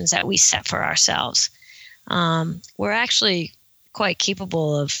restrictions that we set for ourselves. We're actually quite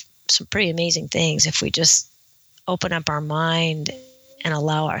capable of some pretty amazing things if we just open up our mind and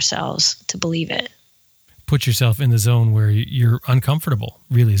allow ourselves to believe it. Put yourself in the zone where you're uncomfortable,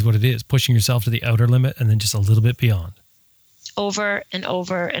 really is what it is. Pushing yourself to the outer limit and then just a little bit beyond. Over and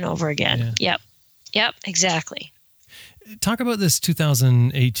over and over again. Yeah. Yep, exactly. Talk about this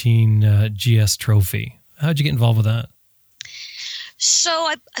 2018 GS Trophy. How'd you get involved with that? So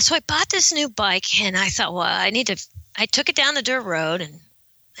I bought this new bike and I thought, well, I took it down the dirt road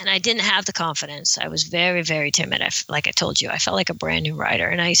and I didn't have the confidence. I was very, very timid. Like I told you, I felt like a brand new rider.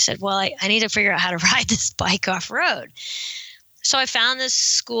 And I said, well, I need to figure out how to ride this bike off road. So I found this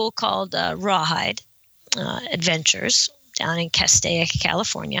school called Rawhide Adventures down in Castaic,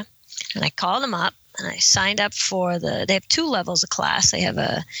 California. And I called them up and I signed up for they have 2 levels of class. They have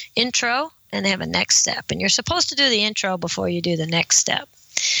a intro and they have a next step. And you're supposed to do the intro before you do the next step.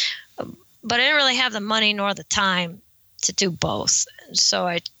 But I didn't really have the money nor the time to do both. So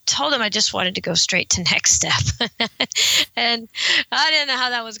I told him I just wanted to go straight to next step. And I didn't know how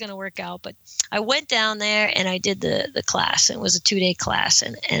that was going to work out. But I went down there and I did the class. And it was a 2-day class.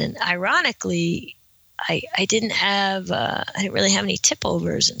 And ironically, I didn't really have any tip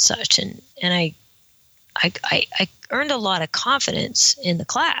overs and such. And I earned a lot of confidence in the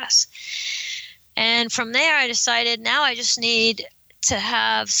class. And from there, I decided now I just need to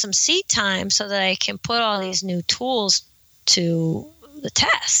have some seat time so that I can put all these new tools to the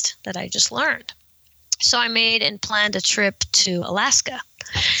test that I just learned. So I made and planned a trip to Alaska.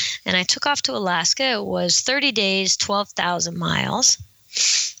 And I took off to Alaska. It was 30 days, 12,000 miles.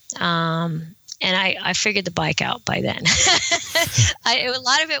 And I figured the bike out by then. A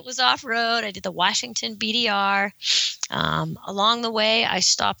lot of it was off-road. I did the Washington BDR. Along the way, I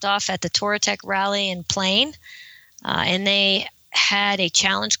stopped off at the Touratech Rally in Plain. And they had a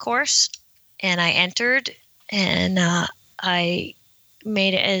challenge course. And I entered. And I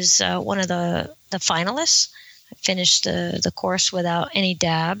made it as one of the finalists. I finished the course without any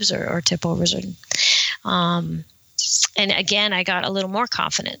dabs or tip overs. And again, I got a little more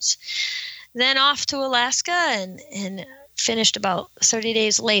confidence. Then off to Alaska and finished about 30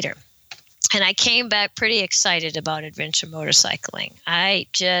 days later. And I came back pretty excited about adventure motorcycling.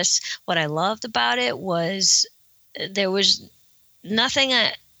 What I loved about it was there was nothing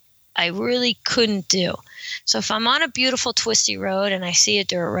I really couldn't do. So if I'm on a beautiful twisty road and I see a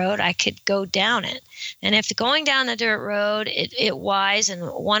dirt road, I could go down it. And if going down the dirt road, it wise and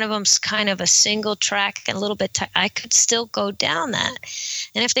one of them's kind of a single track and a little bit, I could still go down that.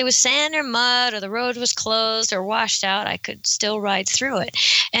 And if there was sand or mud or the road was closed or washed out, I could still ride through it.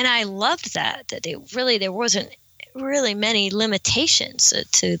 And I loved that there wasn't really many limitations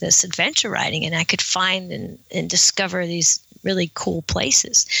to this adventure riding, and I could find and discover these really cool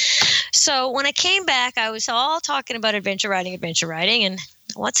places. So when I came back, I was all talking about adventure riding. And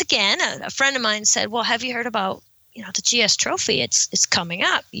once again, a friend of mine said, well, have you heard about, the GS Trophy? It's coming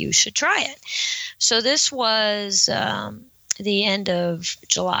up. You should try it. So this was the end of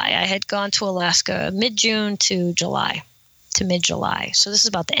July. I had gone to Alaska mid-June to mid-July. So this is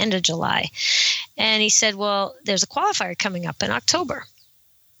about the end of July. And he said, well, there's a qualifier coming up in October,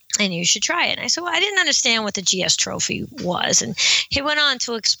 and you should try it. And I said, well, I didn't understand what the GS Trophy was. And he went on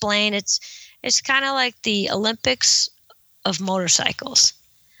to explain it's kind of like the Olympics of motorcycles.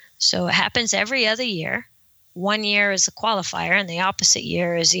 So it happens every other year. 1 year is the qualifier, and the opposite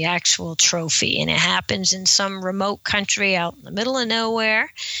year is the actual trophy. And it happens in some remote country out in the middle of nowhere.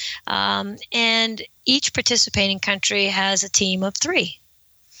 And each participating country has a team of 3.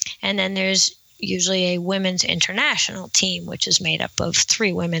 And then there's usually a women's international team, which is made up of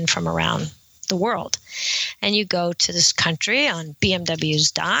 3 women from around the world. And you go to this country on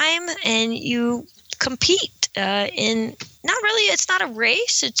BMW's dime, and you compete in it's not a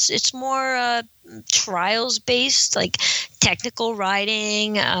race. It's more trials based, like technical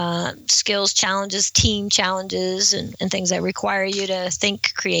riding, skills challenges, team challenges, and things that require you to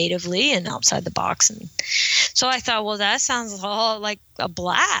think creatively and outside the box. And so I thought, well, that sounds all like a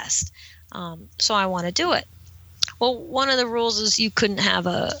blast. So I want to do it. Well, one of the rules is you couldn't have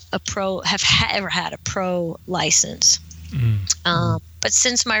ever had a pro license. But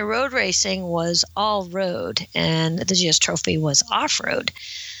since my road racing was all road and the GS Trophy was off-road,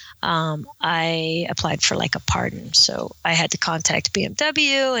 I applied for like a pardon. So I had to contact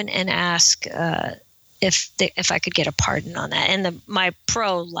BMW and ask if I could get a pardon on that. And my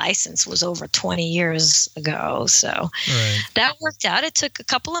pro license was over 20 years ago. So that worked out. It took a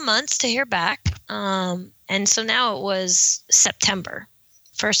couple of months to hear back. And so now it was September,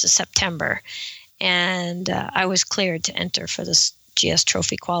 1st of September. And I was cleared to enter for this GS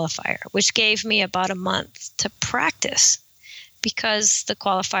Trophy qualifier, which gave me about a month to practice because the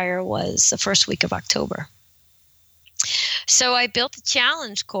qualifier was the first week of October. So I built a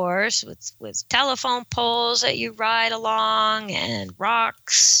challenge course with telephone poles that you ride along and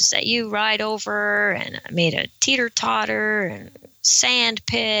rocks that you ride over, and I made a teeter-totter and sand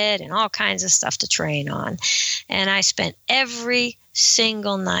pit and all kinds of stuff to train on. And I spent every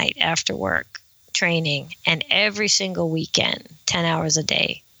single night after work training, and every single weekend, 10 hours a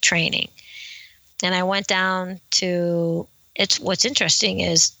day training. And I went down to, what's interesting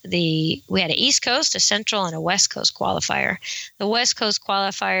is we had an East Coast, a Central, and a West Coast qualifier. The West Coast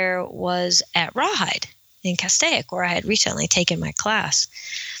qualifier was at Rawhide in Castaic, where I had recently taken my class.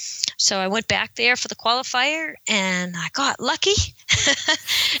 So I went back there for the qualifier, and I got lucky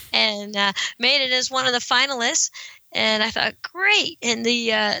and made it as one of the finalists. And I thought, great. And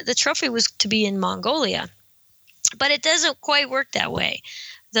the trophy was to be in Mongolia. But it doesn't quite work that way.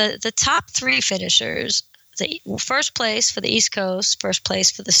 The top 3 finishers, the first place for the East Coast, first place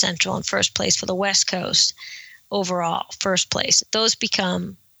for the Central, and first place for the West Coast, overall, first place, those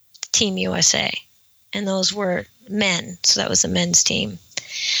become Team USA. And those were men. So that was the men's team.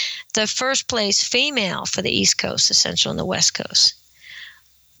 The first place female for the East Coast, the Central, and the West Coast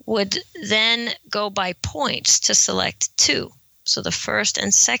would then go by points to select 2. So the first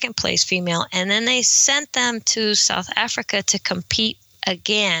and second place female, and then they sent them to South Africa to compete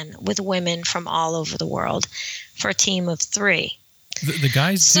again with women from all over the world for a team of 3. The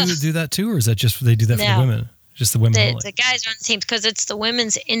guys do that too, or is that just they do that for the women? Just the women only? The guys are on the team because it's the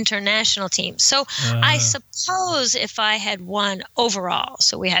women's international team. So I suppose if I had won overall,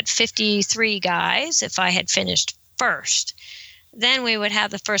 so we had 53 guys, if I had finished first, then we would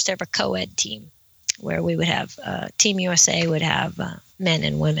have the first ever co-ed team where we would have Team USA would have men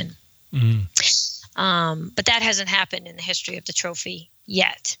and women. But that hasn't happened in the history of the trophy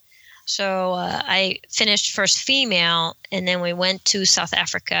yet. So I finished first female, and then we went to South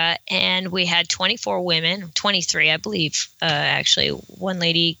Africa, and we had 24 women, 23, I believe. Actually, one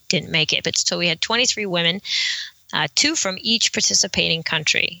lady didn't make it, but still we had 23 women, 2 from each participating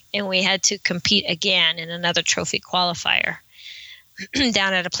country. And we had to compete again in another trophy qualifier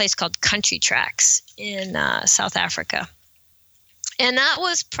down at a place called Country Tracks in South Africa. And that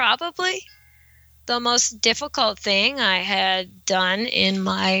was probably the most difficult thing I had done in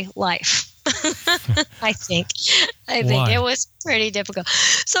my life. I think it was pretty difficult.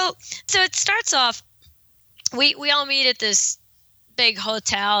 So it starts off, we all meet at this big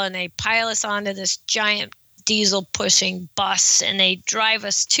hotel, and they pile us onto this giant diesel pushing bus, and they drive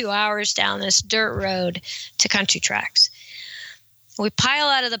us 2 hours down this dirt road to Country Tracks. We pile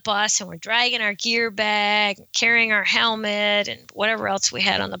out of the bus, and we're dragging our gear bag, carrying our helmet, and whatever else we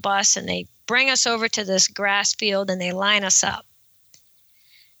had on the bus, and they bring us over to this grass field, and they line us up.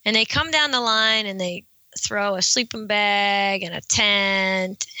 And they come down the line, and they throw a sleeping bag and a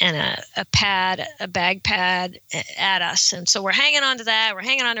tent and a bag pad at us. And so we're hanging on to that. We're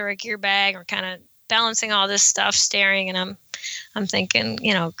hanging onto our gear bag. We're kind of balancing all this stuff, staring, and I'm I'm thinking,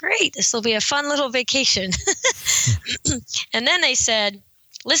 great, this will be a fun little vacation. And then they said,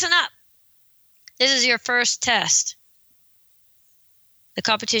 listen up. This is your first test. The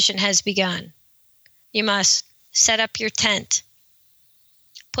competition has begun. You must set up your tent.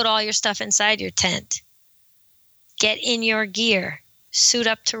 Put all your stuff inside your tent. Get in your gear. Suit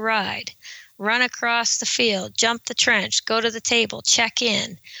up to ride. Run across the field. Jump the trench. Go to the table. Check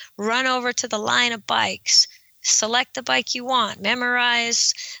in. Run over to the line of bikes. Select the bike you want.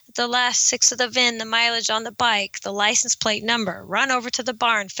 Memorize the last 6 of the VIN, the mileage on the bike, the license plate number. Run over to the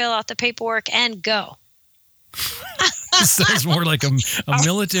barn, fill out the paperwork, and go. Sounds more like a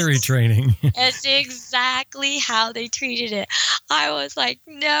military training. That's exactly how they treated it. I was like,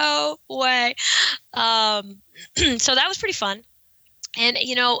 no way. So that was pretty fun. And,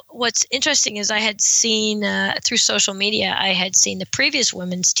 what's interesting is I had seen through social media, I had seen the previous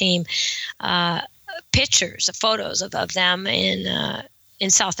women's team pictures, photos of them in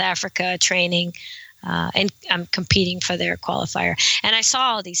South Africa training, and I'm competing for their qualifier. And I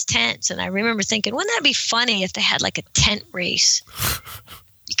saw all these tents, and I remember thinking, wouldn't that be funny if they had like a tent race?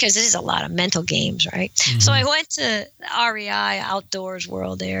 Because it is a lot of mental games, right? Mm-hmm. So I went to the REI Outdoors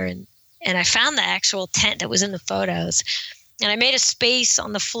World there, and I found the actual tent that was in the photos. And I made a space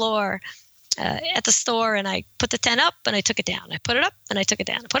on the floor at the store, and I put the tent up and I took it down. I put it up and I took it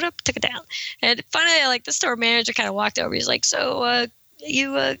down. I put it up, took it down. And finally, the store manager kind of walked over. He's like, "So,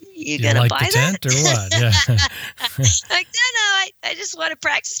 you gonna buy the that tent or what?" Yeah. Like, no, I just want to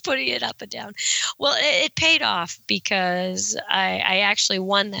practice putting it up and down. Well, it paid off because I actually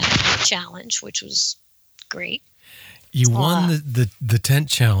won that challenge, which was great. You won the tent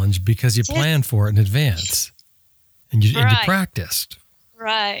challenge because you planned for it in advance, and you practiced.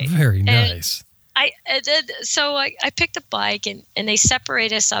 Right. Very nice. I picked a bike, and they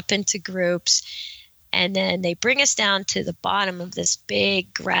separate us up into groups, and then they bring us down to the bottom of this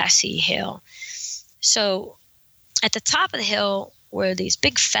big grassy hill. So at the top of the hill were these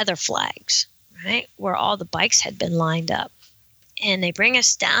big feather flags, right, where all the bikes had been lined up. And they bring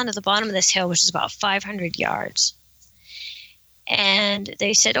us down to the bottom of this hill, which is about 500 yards. And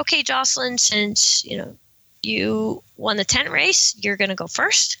they said, okay, Jocelin, since, you won the tent race, you're going to go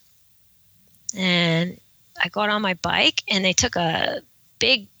first. And I got on my bike, and they took a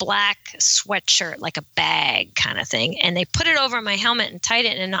big black sweatshirt, like a bag kind of thing, and they put it over my helmet and tied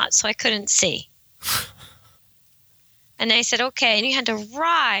it in a knot so I couldn't see. And they said, okay, and you had to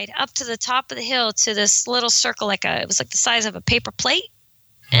ride up to the top of the hill to this little circle, it was like the size of a paper plate,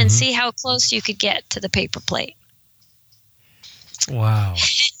 and see how close you could get to the paper plate. Wow.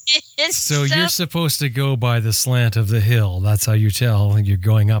 So you're supposed to go by the slant of the hill. That's how you tell you're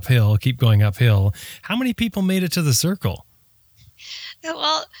going uphill. Keep going uphill. How many people made it to the circle?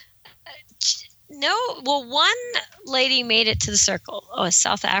 Well, no. Well, one lady made it to the circle. Oh, a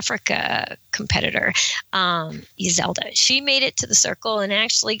South Africa competitor, Izelda. She made it to the circle and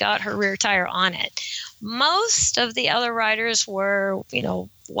actually got her rear tire on it. Most of the other riders were,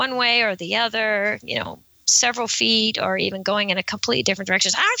 one way or the other, several feet or even going in a completely different direction.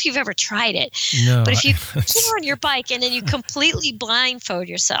 I don't know if you've ever tried it, no, but if you get on your bike and then you completely blindfold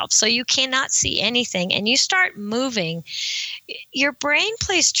yourself so you cannot see anything and you start moving, your brain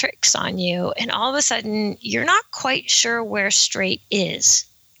plays tricks on you, and all of a sudden you're not quite sure where straight is.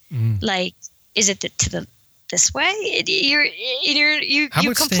 Like, is it this way? How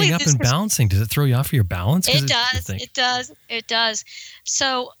about staying up and balancing? Does it throw you off of your balance? It does.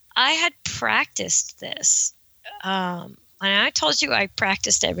 So I had practiced this. And I told you I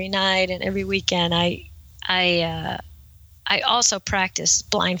practiced every night and every weekend. I also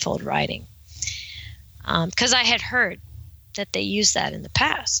practiced blindfold riding because I had heard that they used that in the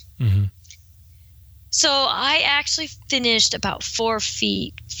past. Mm-hmm. So I actually finished about 4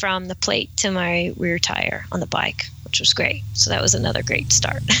 feet from the plate to my rear tire on the bike, which was great. So that was another great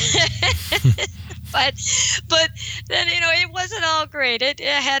start. But then, it wasn't all great. It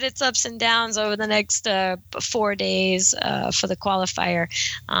had its ups and downs over the next 4 days for the qualifier.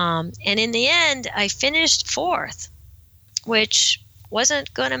 And in the end, I finished 4th, which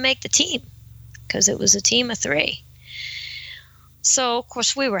wasn't going to make the team because it was a team of 3. So, of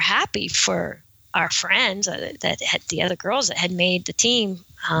course, we were happy for our friends that had the other girls that had made the team.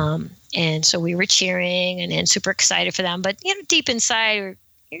 And so we were cheering and super excited for them. But, deep inside,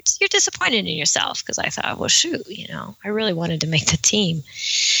 you're disappointed in yourself because I thought, well, shoot, I really wanted to make the team.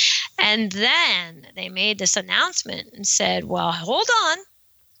 And then they made this announcement and said, well, hold on.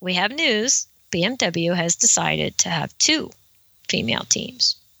 We have news. BMW has decided to have 2 female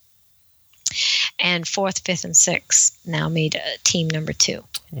teams. And 4th, 5th, and 6th now made team number 2.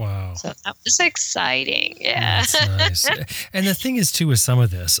 Wow. So that was exciting. Yeah. That's nice. And the thing is, too, with some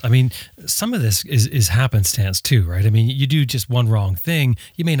of this, I mean, some of this is happenstance, too, right? I mean, you do just one wrong thing.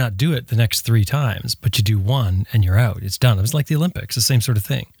 You may not do it the next 3 times, but you do one and you're out. It's done. It was like the Olympics, the same sort of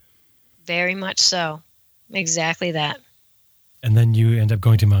thing. Very much so. Exactly that. And then you end up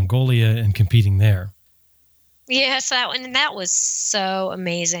going to Mongolia and competing there. Yes, that was so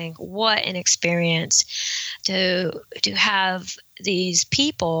amazing. What an experience to have these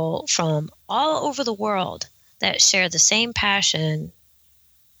people from all over the world that share the same passion,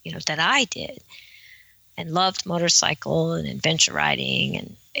 that I did, and loved motorcycle and adventure riding,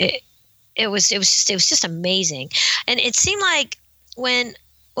 and it was just amazing. And it seemed like when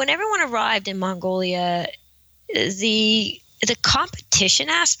everyone arrived in Mongolia, the competition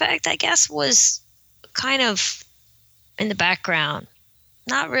aspect, I guess, was kind of in the background,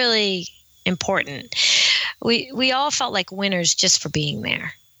 not really important. We all felt like winners just for being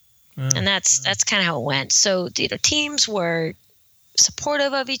there, and that's kind of how it went. So teams were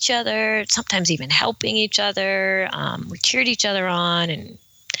supportive of each other, sometimes even helping each other. We cheered each other on and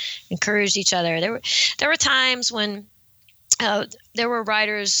encouraged each other. There were times when there were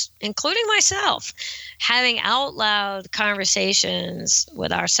riders, including myself, having out loud conversations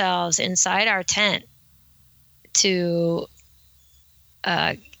with ourselves inside our tent to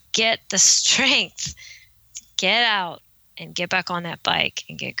get the strength to get out and get back on that bike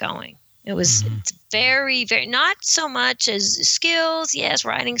and get going. It was it's very, very, not so much as skills, yes,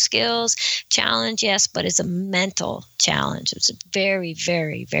 riding skills, challenge, yes, but it's a mental challenge. It's very,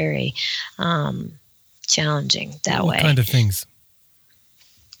 very, very challenging that way. What kind of things?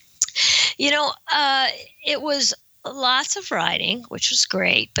 It was lots of riding, which was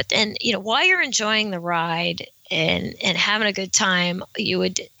great. But then, while you're enjoying the ride and having a good time, you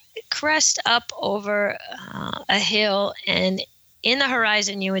would crest up over a hill, and in the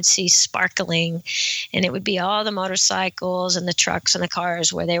horizon you would see sparkling, and it would be all the motorcycles and the trucks and the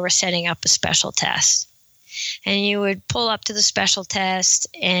cars where they were setting up a special test. And you would pull up to the special test,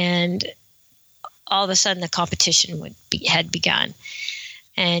 and all of a sudden the competition had begun.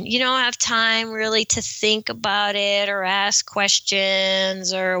 And you don't have time really to think about it or ask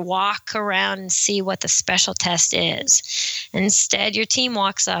questions or walk around and see what the special test is. Instead, your team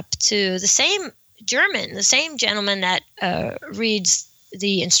walks up to the same gentleman that reads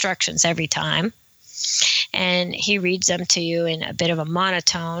the instructions every time. And he reads them to you in a bit of a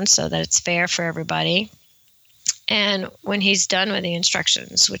monotone so that it's fair for everybody. And when he's done with the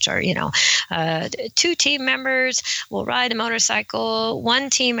instructions, which are, 2 team members will ride a motorcycle, 1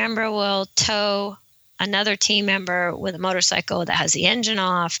 team member will tow another team member with a motorcycle that has the engine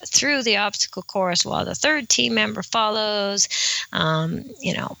off through the obstacle course while the 3rd team member follows.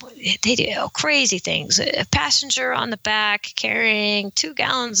 They do crazy things. A passenger on the back carrying 2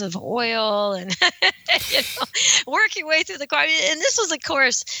 gallons of oil and, working way through the car. And this was a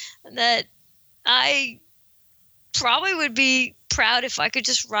course that I probably would be proud if I could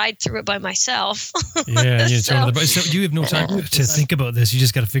just ride through it by myself. Yeah, so you have no time to think about this. You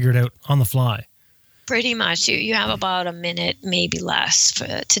just got to figure it out on the fly. Pretty much. You have about a minute, maybe less,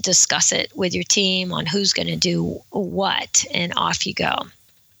 to discuss it with your team on who's going to do what, and off you go.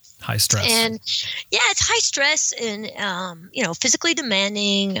 High stress. And yeah, it's high stress and physically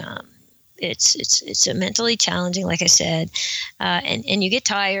demanding. It's mentally challenging, like I said, and you get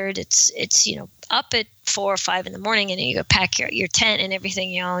tired. It's up at 4 or 5 in the morning, and then you go pack your tent and everything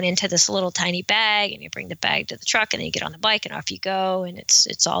you own into this little tiny bag, and you bring the bag to the truck, and then you get on the bike and off you go, and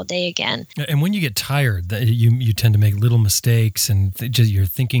it's all day again. And when you get tired, you tend to make little mistakes, and your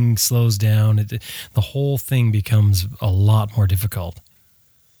thinking slows down. The whole thing becomes a lot more difficult.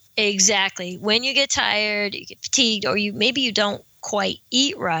 Exactly. When you get tired, you get fatigued, or maybe you don't quite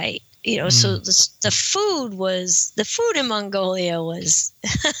eat right. So the food in Mongolia was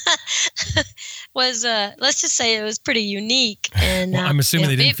let's just say it was pretty unique. And well, I'm assuming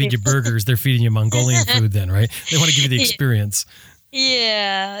they didn't feed you burgers; they're feeding you Mongolian food, then, right? They want to give you the experience.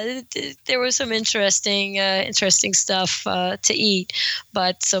 Yeah, there was some interesting stuff to eat,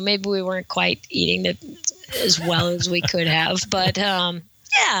 but so maybe we weren't quite eating it as well as we could have. But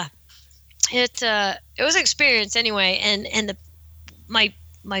yeah, it was an experience anyway, and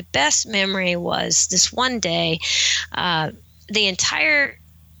my best memory was this one day. The entire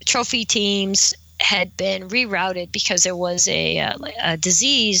trophy teams had been rerouted because there was a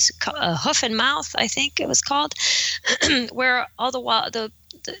disease, hoof and mouth, I think it was called, where all the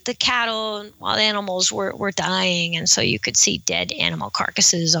cattle and wild animals were dying, and so you could see dead animal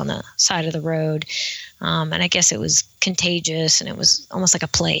carcasses on the side of the road. And I guess it was contagious, and it was almost like a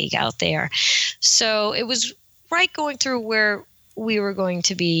plague out there. So it was right going through where we were going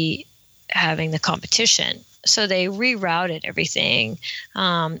to be having the competition. So they rerouted everything,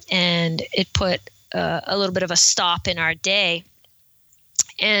 and it put a little bit of a stop in our day.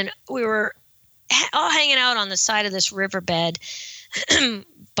 And we were all hanging out on the side of this riverbed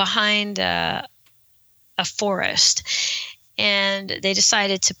behind a forest. And they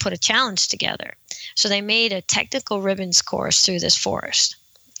decided to put a challenge together. So they made a technical ribbons course through this forest.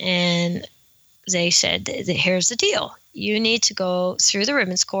 And they said, here's the deal. You need to go through the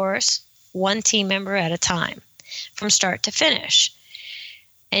ribbons course, one team member at a time, from start to finish.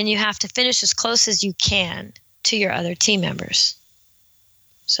 And you have to finish as close as you can to your other team members.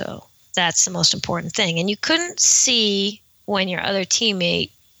 So that's the most important thing. And you couldn't see when your other teammate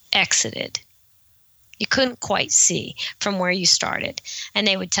exited. You couldn't quite see from where you started. And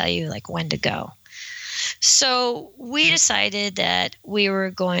they would tell you like when to go. So we decided that we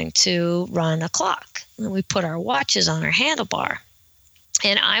were going to run a clock. And we put our watches on our handlebar.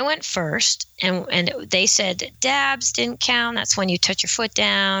 And I went first, and they said that dabs didn't count. That's when you touch your foot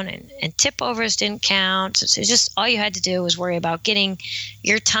down, and tip overs didn't count. So just all you had to do was worry about getting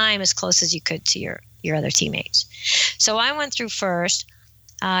your time as close as you could to your other teammates. So I went through first,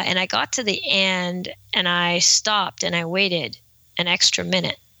 and I got to the end, and I stopped, and I waited an extra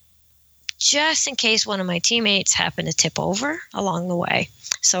minute, just in case one of my teammates happened to tip over along the way.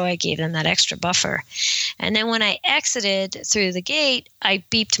 So I gave them that extra buffer. And then when I exited through the gate, I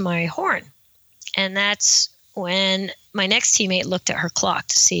beeped my horn. And that's when my next teammate looked at her clock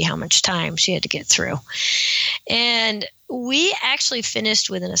to see how much time she had to get through. And we actually finished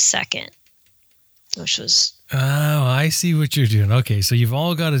within a second, which was... Oh, I see what you're doing. Okay, so you've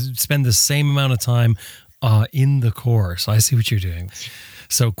all got to spend the same amount of time in the course. I see what you're doing.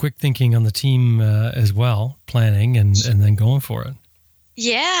 So quick thinking on the team as well, planning and then going for it.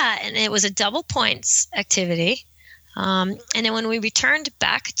 Yeah, and it was a double points activity. And then when we returned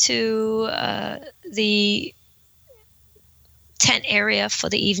back to the tent area for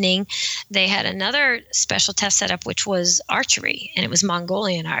the evening, they had another special test set up, which was archery, and it was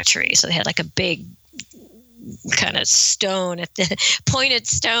Mongolian archery. So they had like a big kind of pointed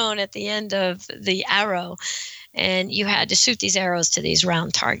stone at the end of the arrow, and you had to shoot these arrows to these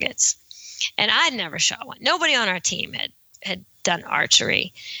round targets. And I'd never shot one. Nobody on our team had done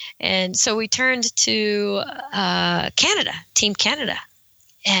archery. And so we turned to Canada, Team Canada.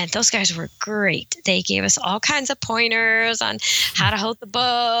 And those guys were great. They gave us all kinds of pointers on how to hold the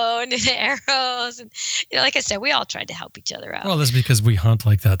bow and the arrows. And, like I said, we all tried to help each other out. Well, that's because we hunt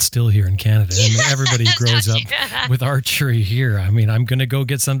like that still here in Canada. And everybody grows up with archery here. I mean, I'm going to go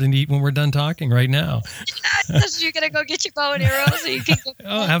get something to eat when we're done talking right now. So you're going to go get your bow and arrows so you can go.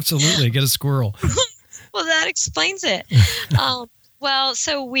 Oh, absolutely. Get a squirrel. Well, that explains it. Well,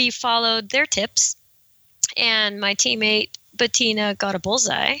 so we followed their tips, and my teammate Bettina got a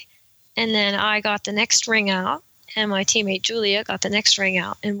bullseye, and then I got the next ring out, and my teammate Julia got the next ring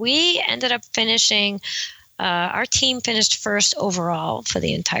out, and we ended up finishing. Our team finished first overall for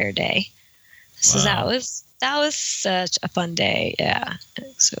the entire day. So wow. that was such a fun day. Yeah,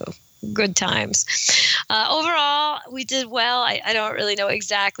 so good times. Overall, we did well. I don't really know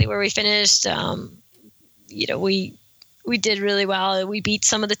exactly where we finished. We did really well. We beat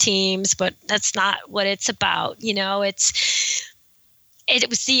some of the teams, but that's not what it's about. It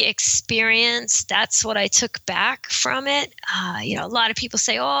was the experience. That's what I took back from it. A lot of people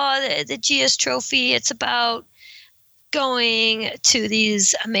say, the GS Trophy, it's about going to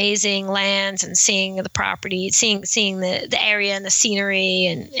these amazing lands and seeing the property, seeing the area and the scenery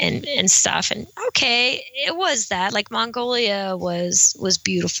and stuff. And okay, it was that. Like Mongolia was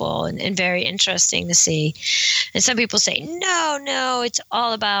beautiful and very interesting to see. And some people say, no, it's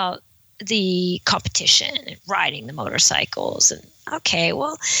all about the competition and riding the motorcycles. And okay,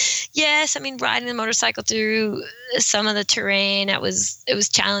 well, yes, I mean, riding the motorcycle through some of the terrain, it was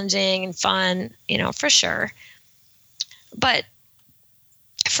challenging and fun, for sure. But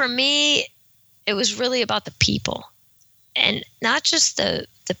for me, it was really about the people, and not just the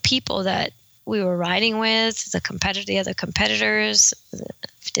people that we were riding with, the other competitors,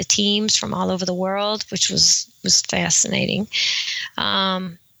 the teams from all over the world, which was fascinating.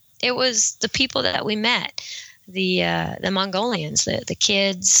 It was the people that we met, the Mongolians, the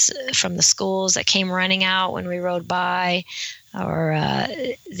kids from the schools that came running out when we rode by, or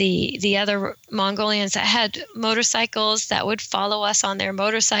the other Mongolians that had motorcycles that would follow us on their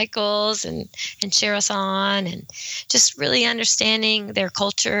motorcycles and cheer us on, and just really understanding their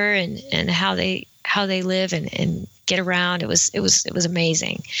culture and how they live and get around. It was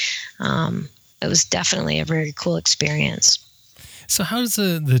amazing. it was definitely a very cool experience. So how does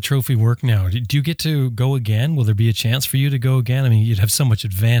the trophy work now? Do you get to go again? Will there be a chance for you to go again? I mean, you'd have so much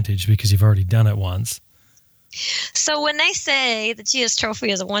advantage because you've already done it once. So when they say the GS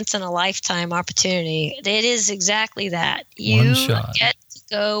Trophy is a once-in-a-lifetime opportunity, it is exactly that. You get to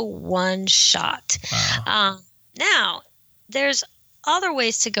go one shot. Wow. Now, there's other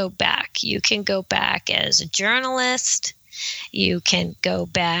ways to go back. You can go back as a journalist. You can go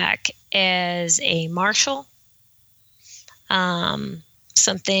back as a marshal.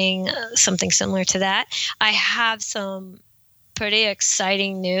 Something similar to that. I have some pretty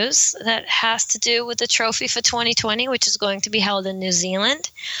exciting news that has to do with the trophy for 2020, which is going to be held in New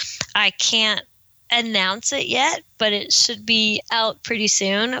Zealand. I can't announce it yet, but it should be out pretty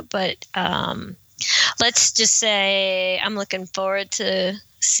soon. But let's just say I'm looking forward to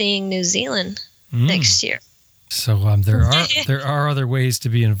seeing New Zealand next year. So there are other ways to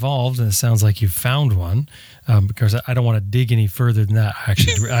be involved, and it sounds like you've found one. Because I don't want to dig any further than that. I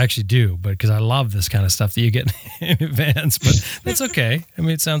actually do, but because I love this kind of stuff that you get in advance. But that's okay. I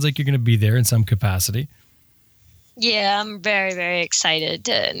mean, it sounds like you're going to be there in some capacity. Yeah, I'm very, very excited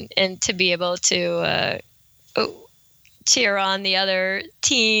and to be able to cheer on the other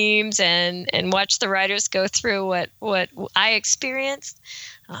teams and watch the riders go through what I experienced.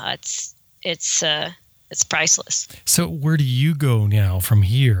 It's priceless. So where do you go now from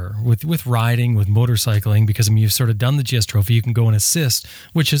here with riding, with motorcycling? Because, I mean, you've sort of done the GS Trophy. You can go and assist,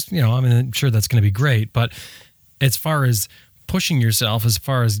 which is, I mean, I'm sure that's going to be great. But as far as pushing yourself, as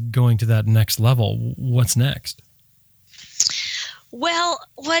far as going to that next level, what's next? Well,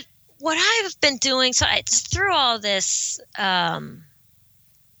 what I've been doing, so it's through all this, I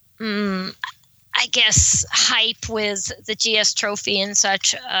guess, hype with the GS Trophy and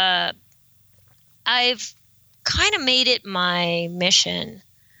such, I've kind of made it my mission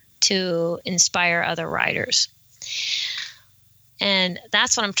to inspire other riders. And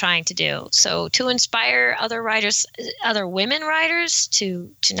that's what I'm trying to do. So to inspire other riders, other women riders to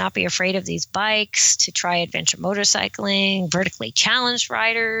not be afraid of these bikes, to try adventure motorcycling, vertically challenged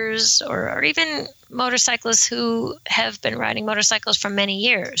riders, or even motorcyclists who have been riding motorcycles for many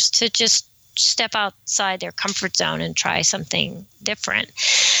years, to just step outside their comfort zone and try something different.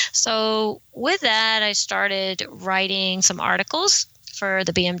 So with that, I started writing some articles for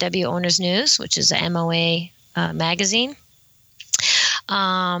the BMW Owners News, which is a MOA magazine.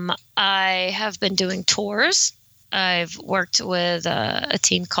 I have been doing tours. I've worked with a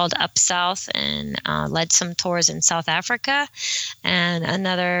team called Up South and led some tours in South Africa, and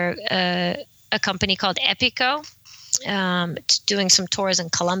a company called Epico, doing some tours in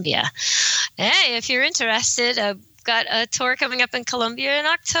Colombia. Hey, if you're interested, I've got a tour coming up in Colombia in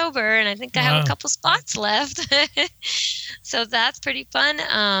October, and I think I have a couple spots left. So that's pretty fun.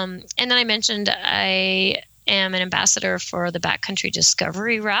 And then I mentioned I am an ambassador for the Backcountry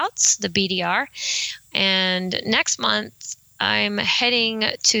Discovery Routes, the BDR. And next month, I'm heading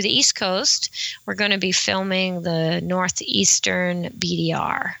to the East Coast. We're going to be filming the Northeastern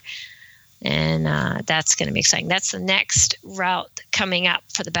BDR. And that's going to be exciting. That's the next route coming up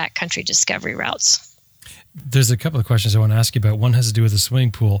for the Backcountry Discovery Routes. There's a couple of questions I want to ask you about. One has to do with the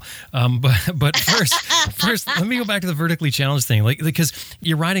swimming pool. But first, let me go back to the vertically challenged thing. Because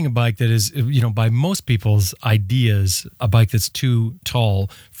you're riding a bike that is, by most people's ideas, a bike that's too tall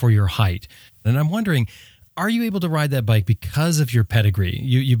for your height. And I'm wondering, are you able to ride that bike because of your pedigree?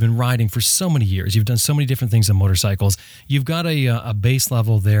 You've been riding for so many years. You've done so many different things on motorcycles. You've got a base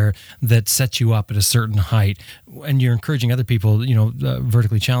level there that sets you up at a certain height, and you're encouraging other people,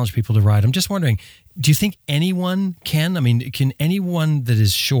 vertically challenged people to ride. I'm just wondering, do you think anyone can? I mean, can anyone that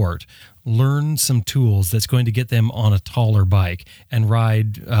is short learn some tools that's going to get them on a taller bike and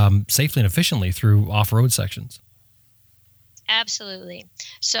ride safely and efficiently through off-road sections? Absolutely.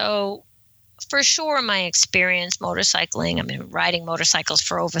 So, for sure, my experience motorcycling, I've been riding motorcycles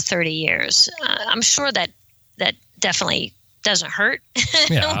for over 30 years. I'm sure that definitely doesn't hurt.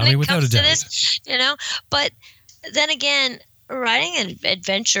 Yeah, when without a doubt. this, But then again, riding an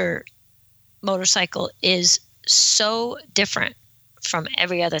adventure motorcycle is so different from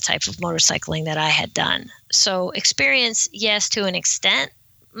every other type of motorcycling that I had done. So experience, yes, to an extent,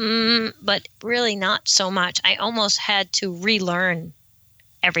 but really not so much. I almost had to relearn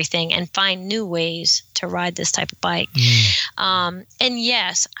everything and find new ways to ride this type of bike. And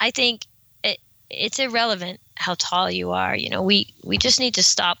yes, I think it's irrelevant how tall you are. We just need to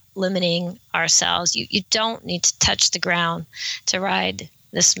stop limiting ourselves. You don't need to touch the ground to ride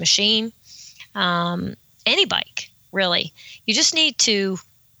this machine. Any bike, really. You just need to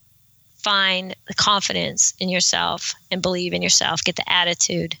find the confidence in yourself and believe in yourself, get the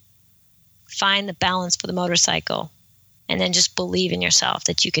attitude find the balance for the motorcycle, and then just believe in yourself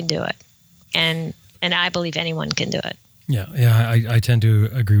that you can do it. And I believe anyone can do it. Yeah, I tend to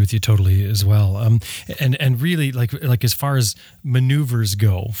agree with you totally as well. And really, like as far as maneuvers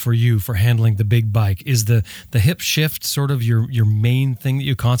go for you for handling the big bike, is the hip shift sort of your main thing that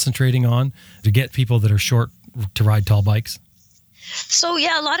you're concentrating on to get people that are short to ride tall bikes? So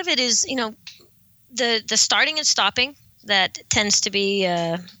yeah, a lot of it is, the starting and stopping that tends to be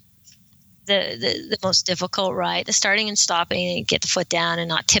the most difficult, right? The starting and stopping, and get the foot down and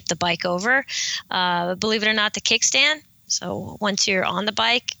not tip the bike over. Believe it or not, the kickstand. So once you're on the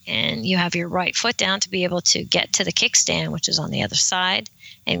bike and you have your right foot down to be able to get to the kickstand, which is on the other side,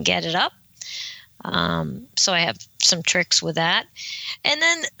 and get it up. So I have some tricks with that. And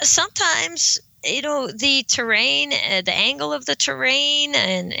then sometimes, the terrain, the angle of the terrain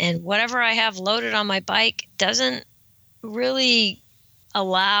and whatever I have loaded on my bike doesn't really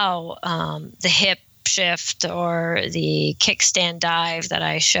allow the hip shift or the kickstand dive that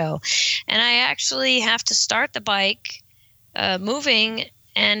I show. And I actually have to start the bike moving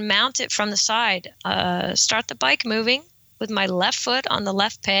and mount it from the side. Start the bike moving with my left foot on the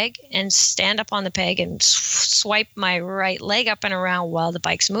left peg and stand up on the peg and swipe my right leg up and around while the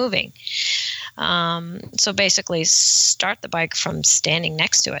bike's moving. So basically start the bike from standing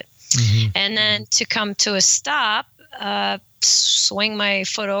next to it. Mm-hmm. And then to come to a stop, swing my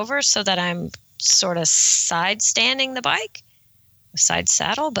foot over so that I'm sort of side standing the bike. Side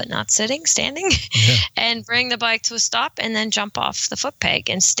saddle, but not sitting, standing, and bring the bike to a stop, and then jump off the foot peg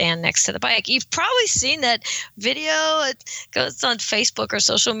and stand next to the bike. You've probably seen that video. It goes on Facebook or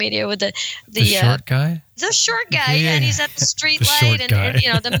social media with the short guy. The short guy, and he's at the street light, and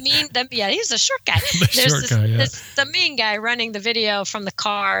he's the short guy. There's the mean guy running the video from the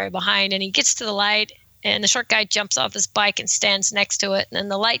car behind, and he gets to the light. And the short guy jumps off his bike and stands next to it. And then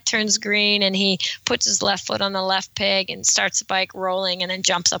the light turns green and he puts his left foot on the left peg and starts the bike rolling and then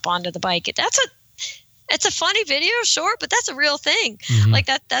jumps up onto the bike. It's a funny video, sure, but that's a real thing. Mm-hmm. Like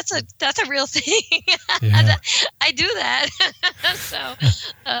that's a real thing. Yeah. I do that.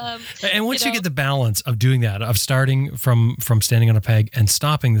 And once you get the balance of doing that, of starting from standing on a peg and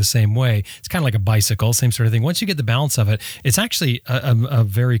stopping the same way, it's kind of like a bicycle, same sort of thing. Once you get the balance of it, it's actually a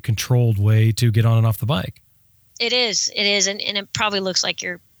very controlled way to get on and off the bike. It is, and it probably looks like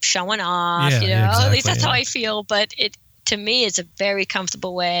you're showing off. Exactly, at least that's how I feel. But to me, it's a very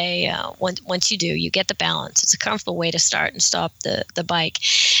comfortable way. Once you get the balance, it's a comfortable way to start and stop the bike.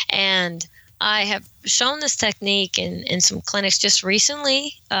 And I have shown this technique in some clinics just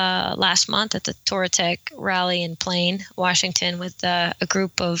recently, last month at the Touratech rally in Plain, Washington, with a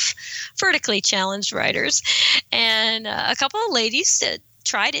group of vertically challenged riders. And a couple of ladies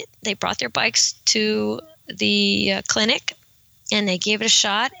tried it. They brought their bikes to the clinic, and they gave it a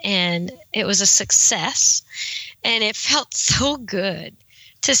shot, and it was a success. And it felt so good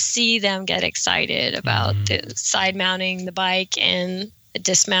to see them get excited about the side mounting the bike and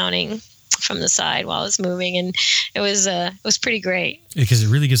dismounting from the side while it's moving. And it was pretty great. Because it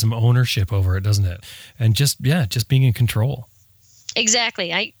really gives them ownership over it, doesn't it? And just being in control.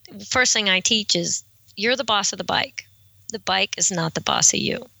 Exactly. First thing I teach is you're the boss of the bike. The bike is not the boss of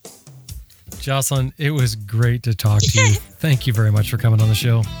you. Jocelin, it was great to talk to you. Thank you very much for coming on the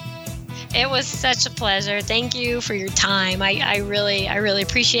show. It was such a pleasure. Thank you for your time. I really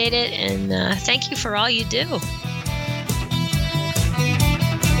appreciate it. And thank you for all you do.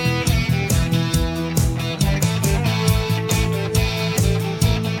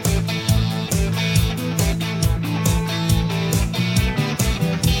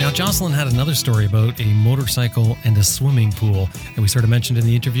 Now, Jocelin had another story about a motorcycle and a swimming pool that we sort of mentioned in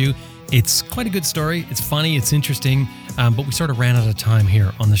the interview. It's quite a good story. It's funny. It's interesting. But we sort of ran out of time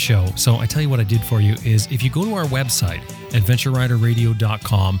here on the show. So I tell you what I did for you is if you go to our website,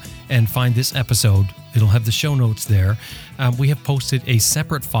 adventureriderradio.com, and find this episode, it'll have the show notes there. We have posted a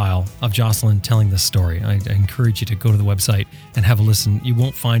separate file of Jocelin telling this story. I encourage you to go to the website and have a listen. You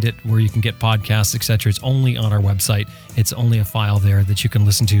won't find it where you can get podcasts, etc. It's only on our website. It's only a file there that you can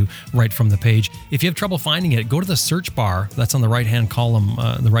listen to right from the page. If you have trouble finding it, go to the search bar that's on the right-hand column,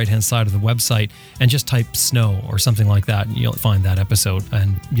 the right-hand side of the website, and just type snow or something like that, and you'll find that episode,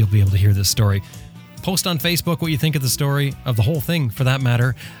 and you'll be able to hear this story. Post on Facebook what you think of the story, of the whole thing for that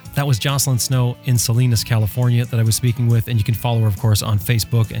matter. That was Jocelin Snow in Salinas, California that I was speaking with, and you can follow her, of course, on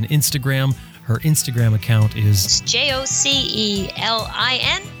Facebook and Instagram. Her Instagram account is JocelinSnow.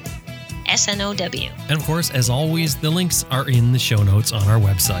 And of course, as always, the links are in the show notes on our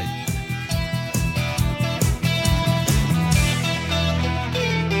website.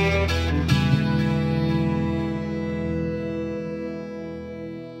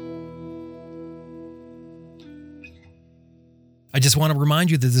 just want to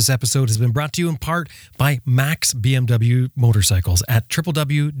remind you that this episode has been brought to you in part by Max BMW Motorcycles at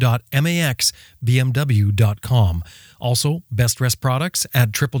www.maxbmw.com. Also, Best Rest Products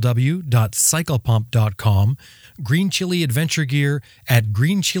at www.cyclepump.com, Green Chili Adventure Gear at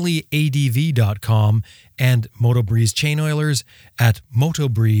greenchiliadv.com, and Moto Breeze Chain Oilers at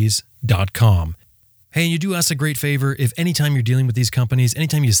motobreeze.com. Hey, and you do us a great favor if anytime you're dealing with these companies,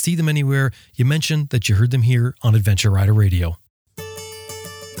 anytime you see them anywhere, you mention that you heard them here on Adventure Rider Radio.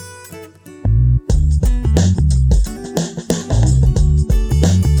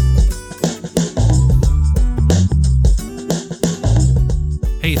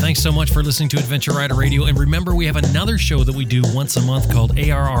 Hey, thanks so much for listening to Adventure Rider Radio. And remember, we have another show that we do once a month called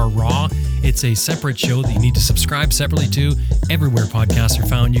ARR Raw. It's a separate show that you need to subscribe separately to. Everywhere podcasts are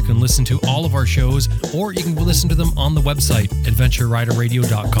found, you can listen to all of our shows, or you can listen to them on the website,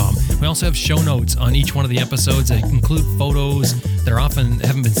 adventureriderradio.com. We also have show notes on each one of the episodes that include photos that often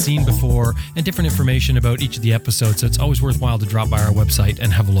haven't been seen before and different information about each of the episodes. So it's always worthwhile to drop by our website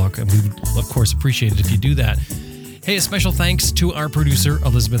and have a look. And we would, of course, appreciate it if you do that. Hey, a special thanks to our producer,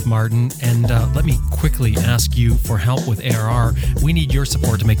 Elizabeth Martin. And let me quickly ask you for help with ARR. We need your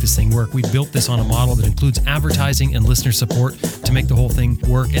support to make this thing work. We built this on a model that includes advertising and listener support to make the whole thing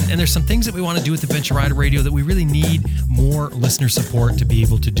work. And there's some things that we want to do with Adventure Rider Radio that we really need more listener support to be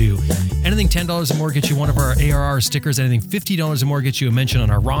able to do. Anything $10 or more gets you one of our ARR stickers. Anything $50 or more gets you a mention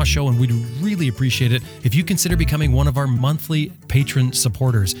on our Raw show. And we'd really appreciate it if you consider becoming one of our monthly patron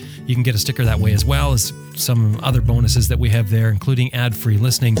supporters. You can get a sticker that way, as well as some other bonuses that we have there, including ad-free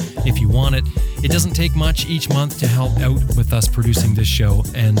listening if you want it. It doesn't take much each month to help out with us producing this show,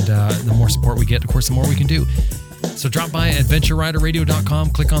 and the more support we get, of course, the more we can do. So drop by adventureriderradio.com,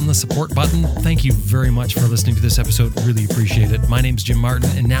 click on the support button. Thank you very much for listening to this episode. Really appreciate it. My name's Jim Martin,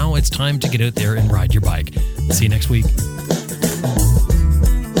 and now it's time to get out there and ride your bike. See you next week.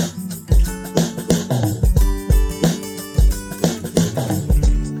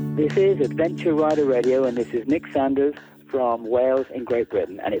 This is Adventure Rider Radio, and this is Nick Sanders from Wales in Great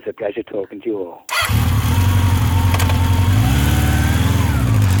Britain, and it's a pleasure talking to you all.